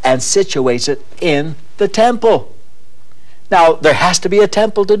worship and situates it in the temple. Now, there has to be a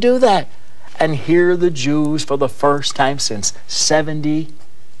temple to do that. And here the Jews, for the first time since 70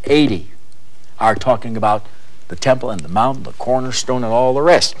 AD, are talking about the temple and the mountain, the cornerstone, and all the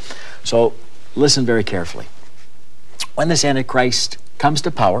rest. So listen very carefully. When this Antichrist comes to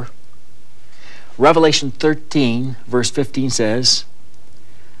power, Revelation 13, verse 15 says,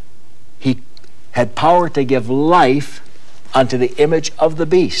 he had power to give life unto the image of the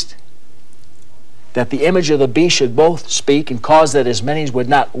beast, that the image of the beast should both speak and cause that as many as would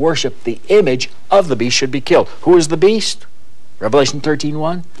not worship the image of the beast should be killed. Who is the beast? Revelation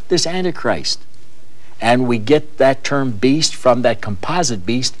 13:1, this Antichrist. And we get that term beast from that composite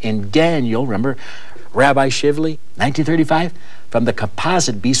beast in Daniel. Remember Rabbi Shively, 1935? From the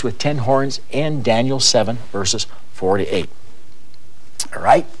composite beast with 10 horns in Daniel 7, verses 4 to 8. All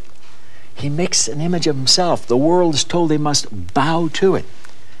right? He makes an image of himself. The world is told they must bow to it.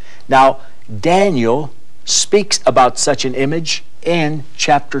 Now, Daniel speaks about such an image in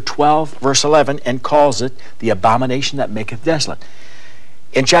chapter 12, verse 11, and calls it the abomination that maketh desolate.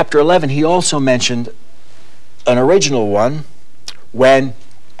 In chapter 11, he also mentioned an original one when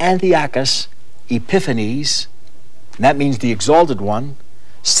Antiochus Epiphanes, and that means the exalted one,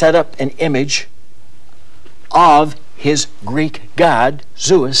 set up an image of his Greek god,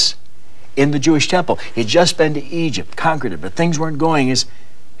 Zeus, in the Jewish temple. He'd just been to Egypt, conquered it, but things weren't going as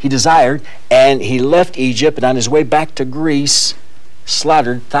he desired, and he left Egypt, and on his way back to Greece,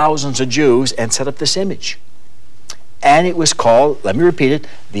 slaughtered thousands of Jews and set up this image. And it was called, let me repeat it,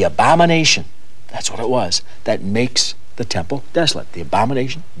 the abomination. That's what it was, that makes the temple desolate. The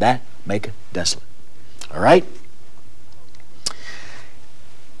abomination that maketh desolate. All right?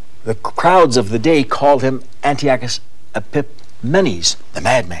 The crowds of the day called him Antiochus Epiphanes, the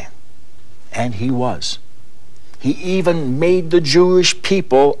madman. And he was. He even made the Jewish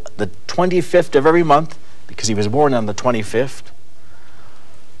people, the 25th of every month, because he was born on the 25th,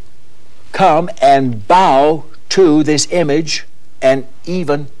 come and bow to this image, and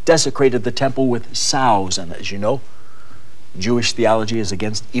even desecrated the temple with sows. And as you know, Jewish theology is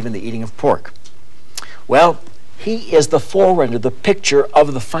against even the eating of pork. Well, he is the forerunner, the picture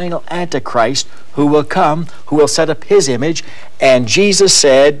of the final antichrist who will come, who will set up his image. And Jesus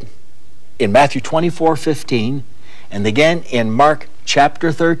said in Matthew 24:15, and again in Mark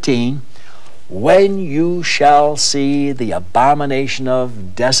chapter 13, when you shall see the abomination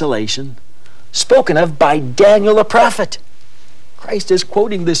of desolation, spoken of by Daniel the prophet. Christ is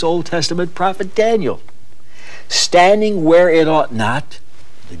quoting this Old Testament prophet Daniel. Standing where it ought not,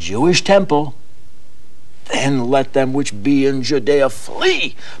 the Jewish temple, then let them which be in Judea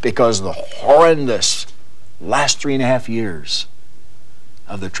flee, because the horrendous last 3.5 years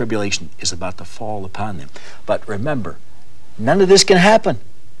of the tribulation is about to fall upon them. But remember, none of this can happen,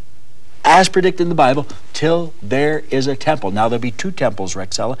 as predicted in the Bible, till there is a temple. Now, there'll be 2 temples,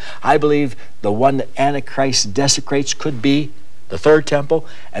 Rexella. I believe the one that Antichrist desecrates could be the 3rd temple,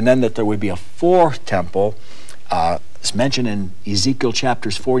 and then that there would be a 4th temple. It's mentioned in Ezekiel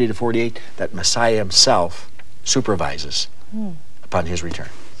chapters 40 to 48 that Messiah himself supervises upon his return.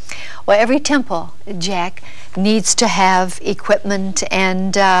 Well, every temple, Jack, needs to have equipment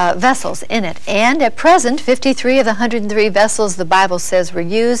and vessels in it. And at present, 53 of the 103 vessels the Bible says were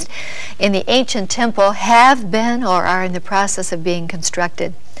used in the ancient temple have been or are in the process of being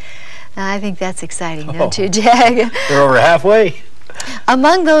constructed. Now, I think that's exciting, don't you, Jack? They're over halfway.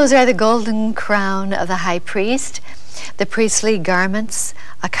 Among those are the golden crown of the high priest, the priestly garments,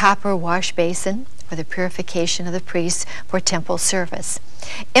 a copper wash basin for the purification of the priests for temple service,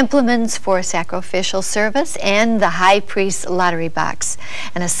 implements for sacrificial service, and the high priest's lottery box,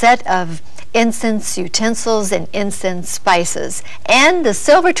 and a set of incense utensils and incense spices, and the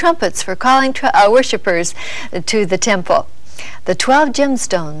silver trumpets for calling worshipers to the temple. The 12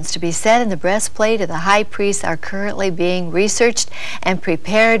 gemstones to be set in the breastplate of the high priest are currently being researched and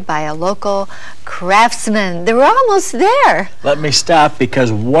prepared by a local craftsman. They were almost there. Let me stop,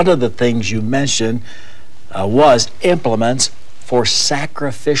 because one of the things you mentioned was implements for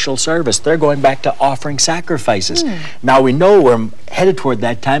sacrificial service. They're going back to offering sacrifices. Now, we know we're headed toward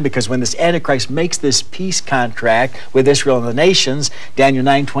that time, because when this Antichrist makes this peace contract with Israel and the nations, Daniel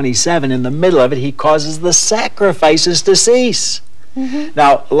 9:27, in the middle of it, he causes the sacrifices to cease.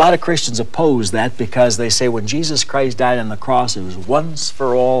 Now, a lot of Christians oppose that, because they say when Jesus Christ died on the cross, it was once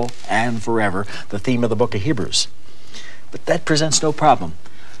for all and forever, the theme of the book of Hebrews. But that presents no problem,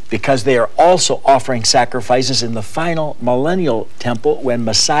 because they are also offering sacrifices in the final millennial temple when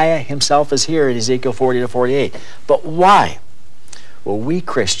Messiah himself is here in Ezekiel 40 to 48. But why? Well, we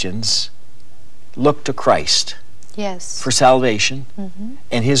Christians look to Christ for salvation,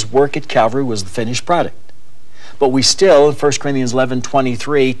 and his work at Calvary was the finished product. But we still, in 1 Corinthians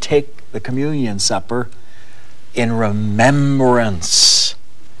 11:23, take the communion supper in remembrance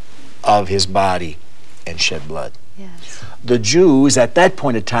of his body and shed blood. The Jews at that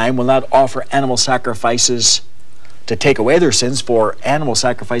point in time will not offer animal sacrifices to take away their sins, for animal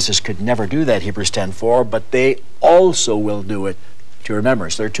sacrifices could never do that, Hebrews 10:4, but they also will do it to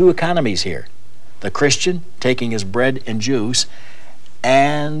remembrance. There are 2 economies here. The Christian taking his bread and juice,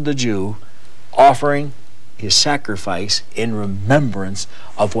 and the Jew offering his sacrifice in remembrance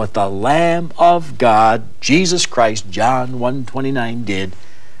of what the Lamb of God, Jesus Christ, John 1:29, did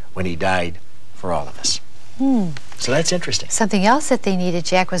when he died for all of us. So that's interesting. Something else that they needed,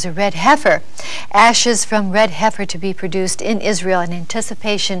 Jack, was a red heifer. Ashes from red heifer to be produced in Israel in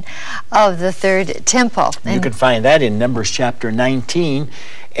anticipation of the 3rd temple. You can find that in Numbers chapter 19.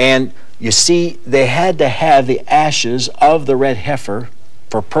 And you see, they had to have the ashes of the red heifer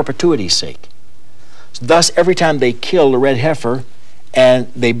for perpetuity's sake. Thus, every time they killed a red heifer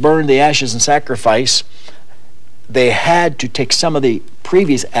and they burned the ashes in sacrifice, they had to take some of the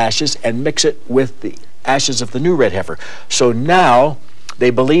previous ashes and mix it with the ashes of the new red heifer. So now they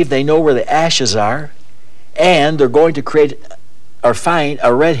believe they know where the ashes are, and they're going to create or find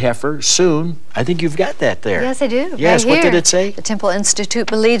a red heifer soon. I think you've got that there. Yes, I do. Yes, right what here. did it say? The Temple Institute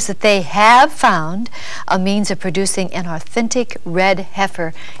believes that they have found a means of producing an authentic red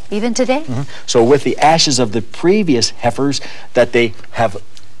heifer even today. So with the ashes of the previous heifers that they have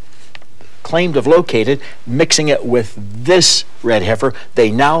claimed to have located, mixing it with this red heifer,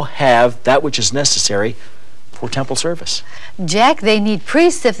 they now have that which is necessary for temple service. Jack, they need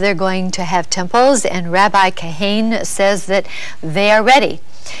priests if they're going to have temples, and Rabbi Kahane says that they are ready.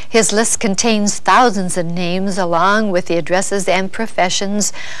 His list contains thousands of names along with the addresses and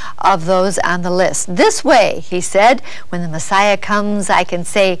professions of those on the list. This way, he said, when the Messiah comes, I can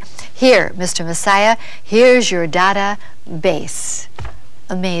say, "Here, Mr. Messiah, here's your data base."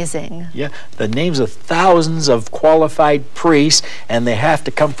 Amazing. Yeah, the names of thousands of qualified priests, and they have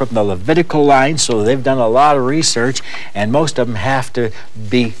to come from the Levitical line, so they've done a lot of research, and most of them have to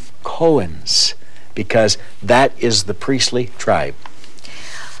be Cohens, because that is the priestly tribe.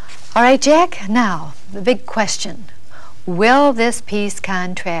 All right, Jack, now, the big question. Will this peace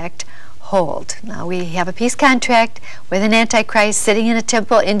contract hold? Now, we have a peace contract with an antichrist sitting in a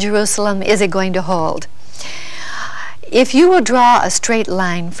temple in Jerusalem. Is it going to hold? If you will draw a straight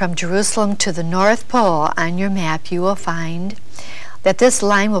line from Jerusalem to the North Pole on your map, you will find that this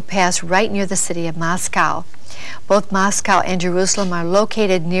line will pass right near the city of Moscow. Both Moscow and Jerusalem are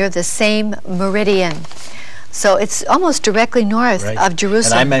located near the same meridian. So it's almost directly north of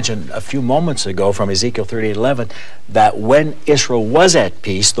Jerusalem. And I mentioned a few moments ago from Ezekiel 38:11 that when Israel was at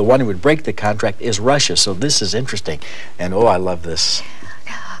peace, the one who would break the contract is Russia. So this is interesting. And oh, I love this.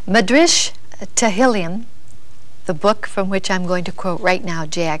 Midrash Tehillim, the book from which I'm going to quote right now,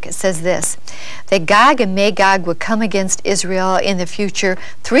 Jack, it says this, that Gog and Magog will come against Israel in the future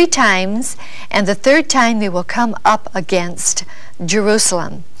 3 times, and the 3rd time they will come up against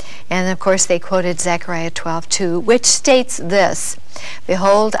Jerusalem. And of course they quoted Zechariah 12:2, which states this,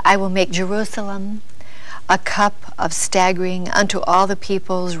 "Behold, I will make Jerusalem a cup of staggering unto all the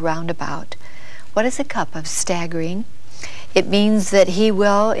peoples round about." What is a cup of staggering? It means that he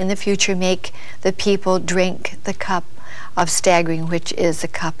will in the future make the people drink the cup of staggering, which is a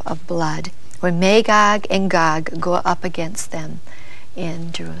cup of blood, when Magog and Gog go up against them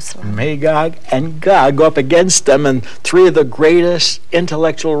in Jerusalem. Magog and Gog go up against them, and 3 of the greatest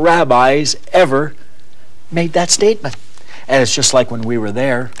intellectual rabbis ever made that statement. And it's just like when we were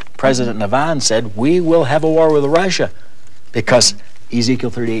there, President Navan said, we will have a war with Russia, because Ezekiel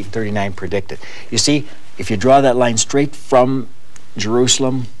 38 and 39 predicted. You see, if you draw that line straight from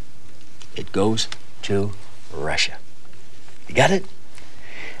Jerusalem, it goes to Russia. You got it?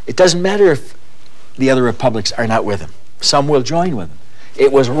 It doesn't matter if the other republics are not with him. Some will join with him.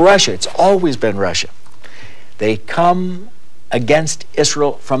 It was Russia. It's always been Russia. They come against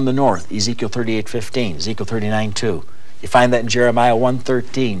Israel from the north, Ezekiel 38:15, Ezekiel 39:2. You find that in Jeremiah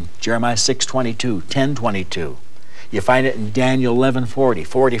 1:13, Jeremiah 6:22, 10:22. You find it in Daniel 11:40,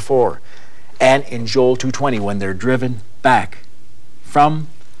 44, and in Joel 2:20 when they're driven back from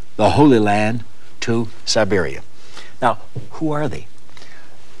the Holy Land to Siberia. Now, who are they?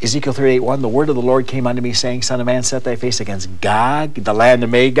 Ezekiel 38:1, the word of the Lord came unto me, saying, Son of man, set thy face against Gog, the land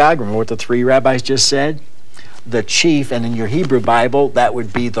of Magog. Remember what the 3 rabbis just said? The chief, and in your Hebrew Bible, that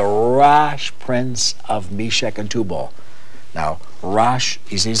would be the Rosh prince of Meshech and Tubal. Now, Rosh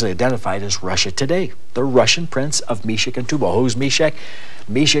is easily identified as Russia today, the Russian prince of Meshech and Tubal. Who's Meshech?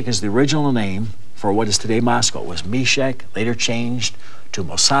 Meshech is the original name for what is today Moscow. It was Meshech, later changed to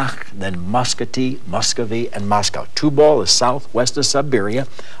Mosach, then Muscovy, and Moscow. Tubal is southwest of Siberia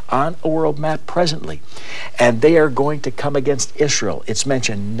on a world map presently. And they are going to come against Israel. It's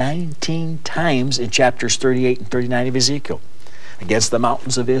mentioned 19 times in chapters 38 and 39 of Ezekiel. Against the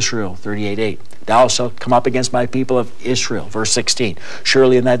mountains of Israel, 38:8. Thou shalt come up against my people of Israel, verse 16.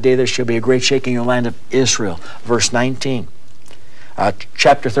 Surely in that day there shall be a great shaking in the land of Israel, verse 19.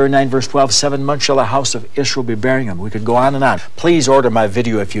 Chapter 39, verse 12, 7 months shall the house of Israel be bearing them. We could go on and on. Please order my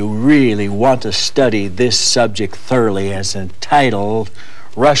video if you really want to study this subject thoroughly. It's entitled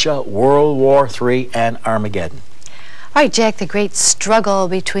Russia, World War III, and Armageddon. All right, Jack, the great struggle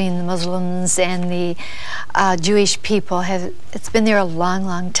between the Muslims and the Jewish people, it's been there a long,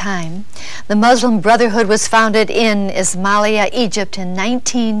 long time. The Muslim Brotherhood was founded in Ismailia, Egypt in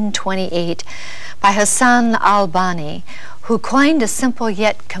 1928 by Hassan al-Banna, who coined a simple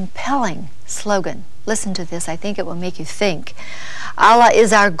yet compelling slogan. Listen to this, I think it will make you think. Allah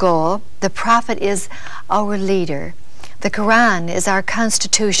is our goal, the Prophet is our leader, the Quran is our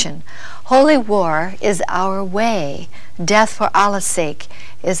constitution, holy war is our way, death for Allah's sake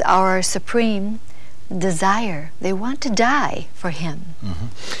is our supreme desire. They want to die for him.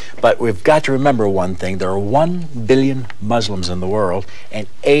 But we've got to remember one thing. There are 1 billion Muslims in the world, and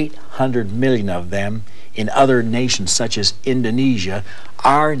 800 million of them in other nations such as Indonesia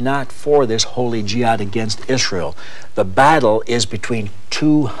are not for this holy jihad against Israel. The battle is between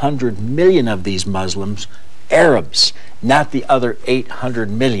 200 million of these Muslims, Arabs, not the other 800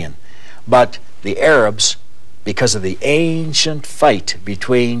 million. But the Arabs, because of the ancient fight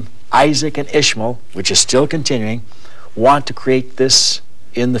between Isaac and Ishmael, which is still continuing, want to create this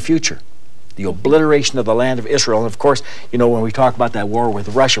in the future. The obliteration of the land of Israel. And of course, you know, when we talk about that war with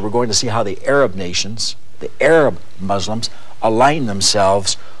Russia, we're going to see how the Arab nations, the Arab Muslims, align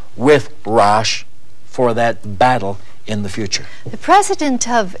themselves with Rosh for that battle in the future. The president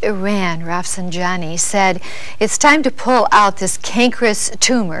of Iran, Rafsanjani, said it's time to pull out this cankerous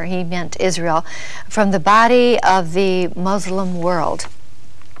tumor, he meant Israel, from the body of the Muslim world.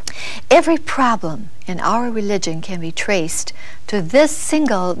 Every problem in our religion can be traced to this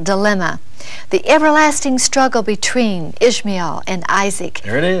single dilemma, the everlasting struggle between Ishmael and Isaac.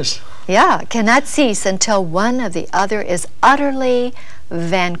 There it is. Yeah, cannot cease until one of the other is utterly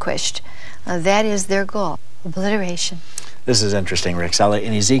vanquished. That is their goal, obliteration. This is interesting, Rick.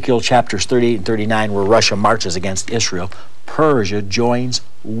 In Ezekiel chapters 38 and 39, where Russia marches against Israel, Persia joins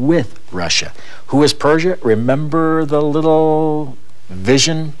with Russia. Who is Persia? Remember the little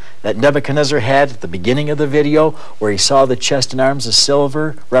vision that Nebuchadnezzar had at the beginning of the video, where he saw the chest and arms of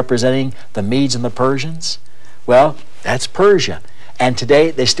silver representing the Medes and the Persians? Well, that's Persia. And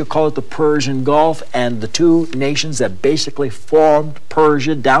today they still call it the Persian Gulf, and the two nations that basically formed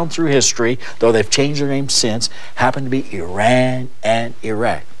Persia down through history, though they've changed their names since, happen to be Iran and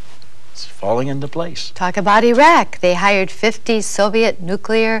Iraq. It's falling into place. Talk about Iraq. They hired 50 Soviet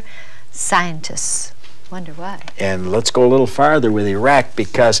nuclear scientists. Wonder why. And let's go a little farther with Iraq,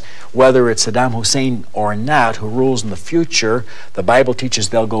 because whether it's Saddam Hussein or not who rules in the future, the Bible teaches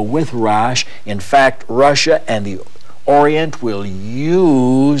they'll go with Rosh. In fact, Russia and the Orient will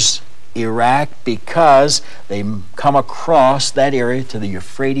use Iraq because they come across that area to the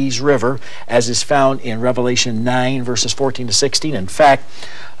Euphrates River, as is found in Revelation 9, verses 14 to 16. In fact,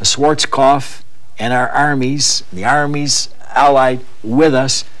 Schwarzkopf and our armies, the armies allied with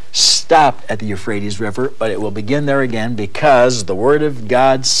us, stopped at the Euphrates River, but it will begin there again, because the Word of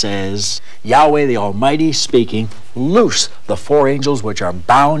God says, Yahweh the Almighty speaking, loose the 4 angels which are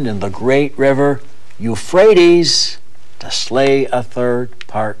bound in the great river Euphrates, to slay a third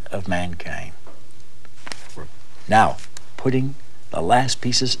part of mankind. We're now putting the last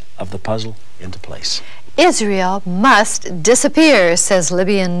pieces of the puzzle into place. Israel must disappear, says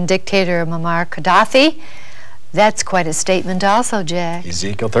Libyan dictator Muammar Gaddafi. That's quite a statement also, Jack.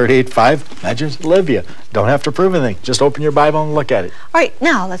 Ezekiel 38:5 mentions Libya. Don't have to prove anything. Just open your Bible and look at it. All right,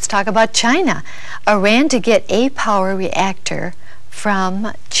 now let's talk about China. Iran to get a power reactor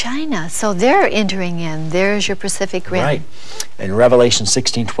from China. So they're entering in. There's your Pacific Rim. Right. In Revelation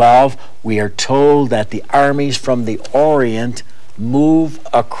 16:12, we are told that the armies from the Orient move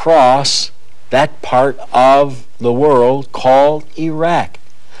across that part of the world called Iraq.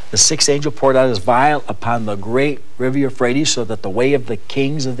 The 6th angel poured out his vial upon the great river Euphrates, so that the way of the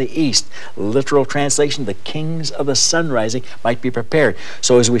kings of the east, literal translation, the kings of the sun rising, might be prepared.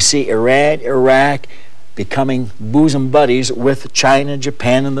 So as we see Iran, Iraq becoming bosom buddies with China and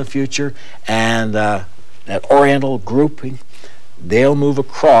Japan in the future, and that Oriental grouping, they'll move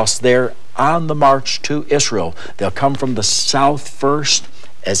across there on the march to Israel. They'll come from the south first,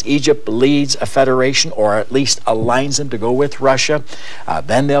 as Egypt leads a federation, or at least aligns them to go with Russia.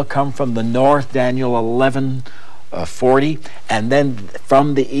 Then they'll come from the north, Daniel 11:40, and then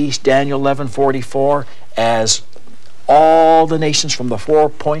from the east, Daniel 11:44, as all the nations from the 4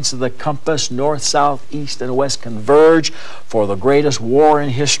 points of the compass, north, south, east, and west, converge for the greatest war in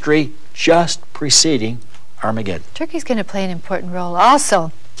history, just preceding Armageddon. Turkey's going to play an important role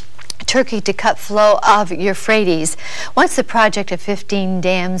also. Turkey to cut flow of Euphrates. Once the project of 15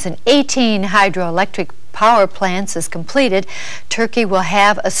 dams and 18 hydroelectric power plants is completed, Turkey will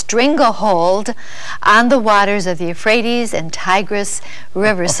have a stranglehold on the waters of the Euphrates and Tigris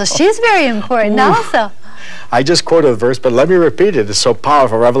rivers. So she's very important also. I just quoted the verse, but let me repeat it. It's so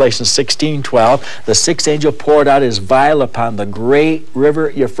powerful. Revelation 16:12. The 6th angel poured out his vial upon the great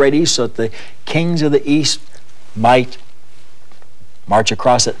river Euphrates, so that the kings of the east might march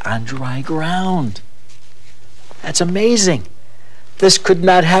across it on dry ground. That's amazing. This could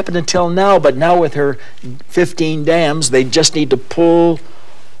not happen until now, but now with her 15 dams, they just need to pull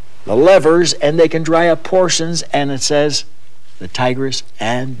the levers and they can dry up portions, and it says the Tigris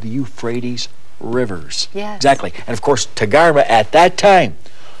and the Euphrates rivers. Yes. Exactly. And of course, Tagarma at that time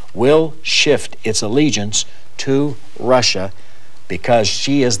will shift its allegiance to Russia, because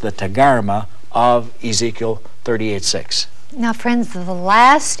she is the Tagarma of Ezekiel 38:6. Now, friends, the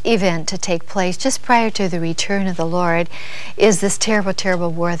last event to take place just prior to the return of the Lord is this terrible,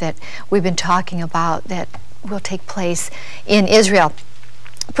 terrible war that we've been talking about that will take place in Israel.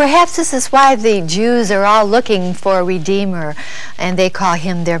 Perhaps this is why the Jews are all looking for a Redeemer, and they call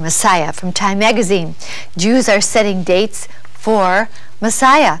him their Messiah. From Time magazine, Jews are setting dates for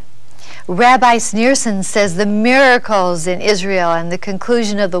Messiah. Rabbi Sneerson says the miracles in Israel and the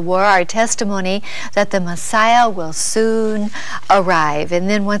conclusion of the war are testimony that the Messiah will soon arrive. And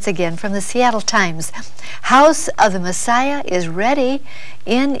then once again from the Seattle Times, House of the Messiah is ready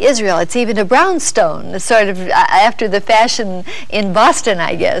in Israel. It's even a brownstone, sort of after the fashion in Boston,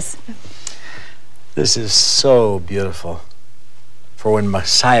 I guess. This is so beautiful. For when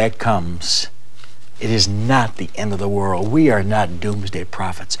Messiah comes, it is not the end of the world. We are not doomsday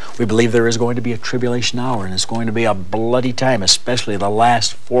prophets. We believe there is going to be a tribulation hour, and it's going to be a bloody time, especially the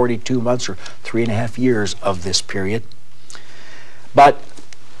last 42 months or 3.5 years of this period. But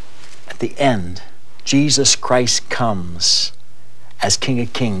at the end, Jesus Christ comes as King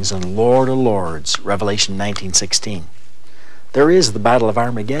of Kings and Lord of Lords, Revelation 19:16. There is the Battle of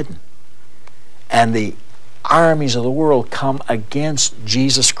Armageddon, and the armies of the world come against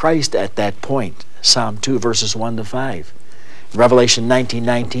Jesus Christ at that point. Psalm 2, verses 1 to 5. Revelation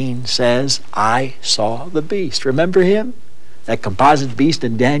 19:19 says, I saw the beast. Remember him? That composite beast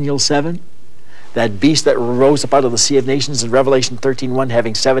in Daniel 7? That beast that rose up out of the sea of nations in Revelation 13:1,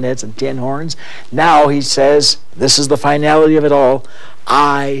 having 7 heads and 10 horns. Now he says, this is the finality of it all,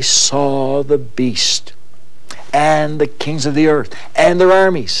 I saw the beast and the kings of the earth and their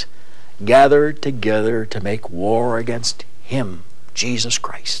armies gathered together to make war against him, Jesus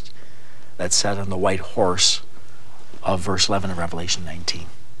Christ, that sat on the white horse of verse 11 of Revelation 19.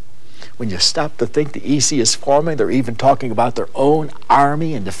 When you stop to think the EC is forming, they're even talking about their own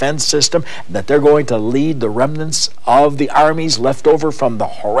army and defense system, that they're going to lead the remnants of the armies left over from the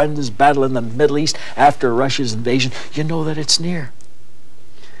horrendous battle in the Middle East after Russia's invasion. You know that it's near.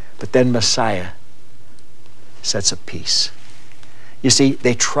 But then Messiah sets a peace. You see,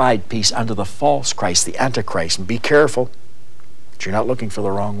 they tried peace under the false Christ, the antichrist. And be careful that you're not looking for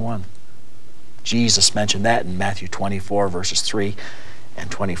the wrong one. Jesus mentioned that in Matthew 24, verses 3 and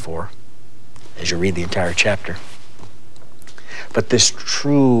 24, as you read the entire chapter. But this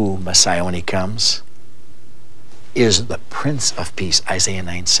true Messiah, when he comes, is the Prince of Peace, Isaiah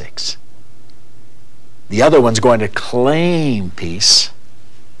 9:6. The other one's going to claim peace,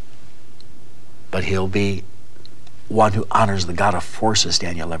 but he'll be one who honors the God of forces,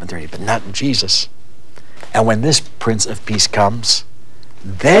 Daniel 11:30, but not Jesus. And when this Prince of Peace comes,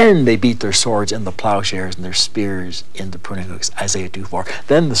 then they beat their swords in the plowshares and their spears in the pruning hooks, Isaiah 2:4.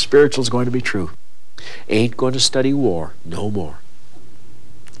 Then the spiritual is going to be true. Ain't going to study war no more.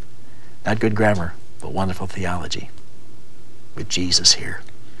 Not good grammar, but wonderful theology with Jesus here.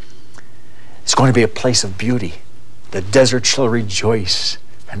 It's going to be a place of beauty. The desert shall rejoice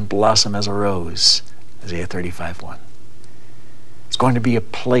and blossom as a rose, Isaiah 35:1. It's going to be a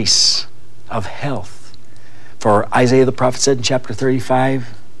place of health. For Isaiah the prophet said in chapter 35,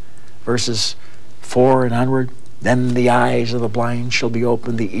 verses 4 and onward, then the eyes of the blind shall be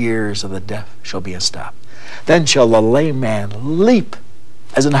opened, the ears of the deaf shall be unstopped. Then shall the lame man leap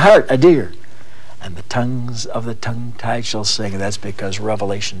as an hart, a deer, and the tongues of the tongue-tied shall sing. And that's because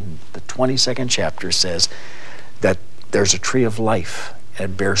Revelation, the 22nd chapter, says that there's a tree of life.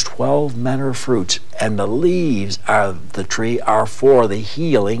 It bears 12 manner of fruits, and the leaves of the tree are for the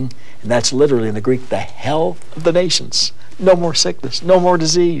healing, and that's literally in the Greek, the health of the nations. No more sickness, no more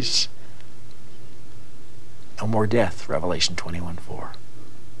disease, no more death, Revelation 21:4.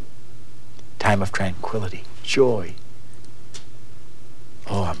 Time of tranquility, joy.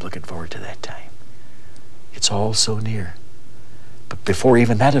 Oh, I'm looking forward to that time. It's all so near. But before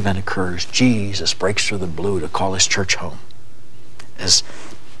even that event occurs, Jesus breaks through the blue to call his church home, as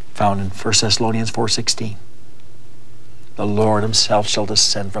found in 1 Thessalonians 4:16. The Lord himself shall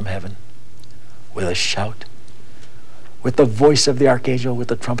descend from heaven with a shout, with the voice of the archangel, with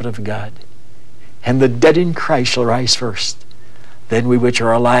the trumpet of God. And the dead in Christ shall rise first. Then we which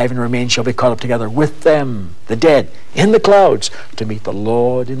are alive and remain shall be caught up together with them, the dead, in the clouds, to meet the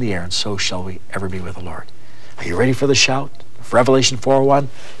Lord in the air, and so shall we ever be with the Lord. Are you ready for the shout of Revelation 4:1?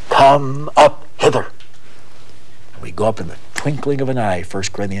 Come up hither. We go up in the twinkling of an eye,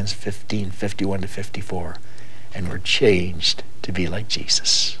 1 Corinthians 15:51 to 54, and we're changed to be like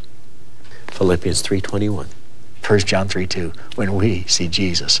Jesus. Philippians 3:21. 1 John 3:2, when we see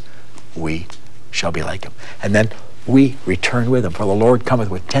Jesus, we shall be like him. And then we return with him, for the Lord cometh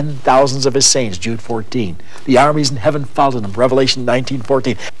with 10,000s of his saints, Jude 14. The armies in heaven followed him, Revelation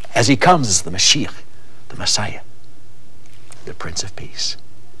 19:14. As he comes as the Mashiach, the Messiah, the Prince of Peace.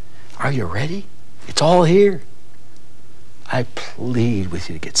 Are you ready? It's all here. I plead with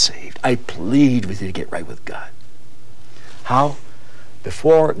you to get saved. I plead with you to get right with God. How?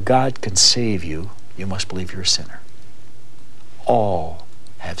 Before God can save you, you must believe you're a sinner. All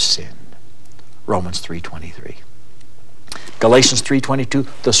have sinned. Romans 3:23. Galatians 3:22,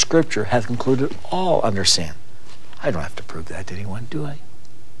 the Scripture hath concluded all under sin. I don't have to prove that to anyone, do I?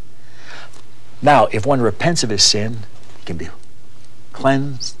 Now, if one repents of his sin, he can be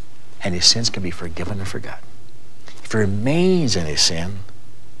cleansed, and his sins can be forgiven and forgotten. If he remains in his sin,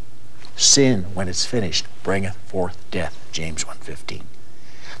 sin, when it's finished, bringeth forth death, James 1:15.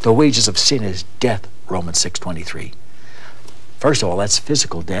 The wages of sin is death, Romans 6:23. First of all, that's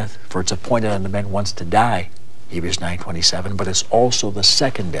physical death, for it's appointed unto men once to die, Hebrews 9:27, but it's also the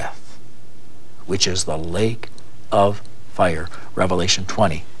second death, which is the lake of fire, Revelation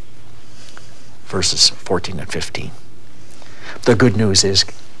 20, verses 14 and 15. The good news is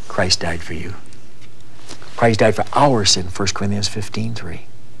Christ died for you. Christ died for our sin, 1 Corinthians 15:3.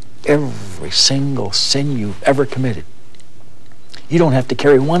 Every single sin you've ever committed. You don't have to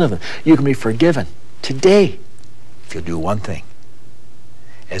carry one of them. You can be forgiven today if you do one thing.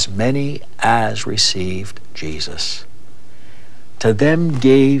 As many as received Jesus, to them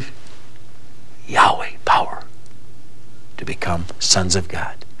gave Yahweh power to become sons of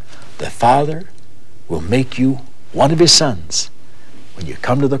God. The Father will make you one of his sons when you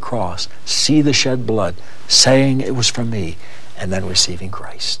come to the cross, see the shed blood, saying it was for me, and then receiving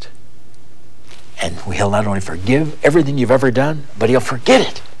Christ. And he'll not only forgive everything you've ever done, but he'll forget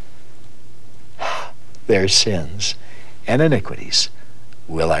it. Their sins and iniquities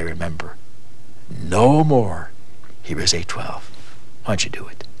will I remember no more. Hebrews 8:12. Why don't you do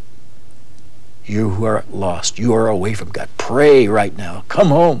it? You who are lost, you are away from God, pray right now. Come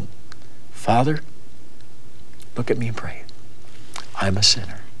home. Father, look at me and pray. I'm a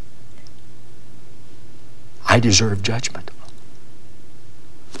sinner. I deserve judgment.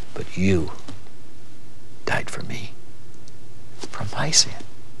 But you died for me, for my sin,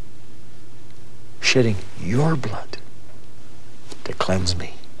 shedding your blood to cleanse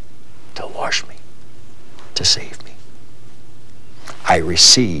me, to wash me, to save me. I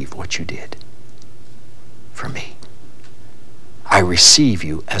receive what you did for me. I receive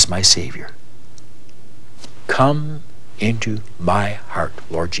you as my Savior. Come into my heart,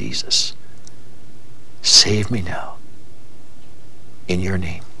 Lord Jesus. Save me now. In your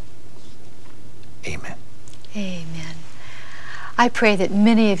name. Amen. Amen. I pray that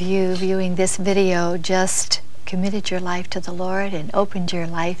many of you viewing this video just committed your life to the Lord and opened your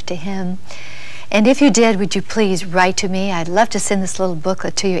life to him. And if you did, would you please write to me? I'd love to send this little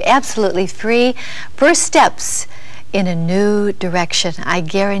booklet to you, absolutely free. First steps in a new direction. I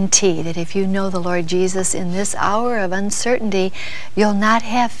guarantee that if you know the Lord Jesus in this hour of uncertainty, you'll not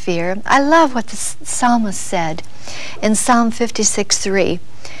have fear. I love what the psalmist said in Psalm 56:3.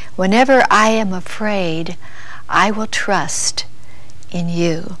 Whenever I am afraid, I will trust in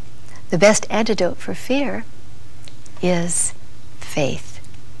you. The best antidote for fear is faith.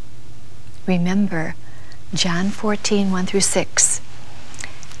 Remember John 14:1-6.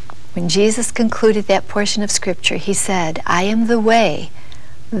 When Jesus concluded that portion of Scripture, he said, I am the way,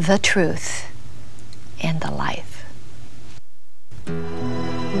 the truth, and the life.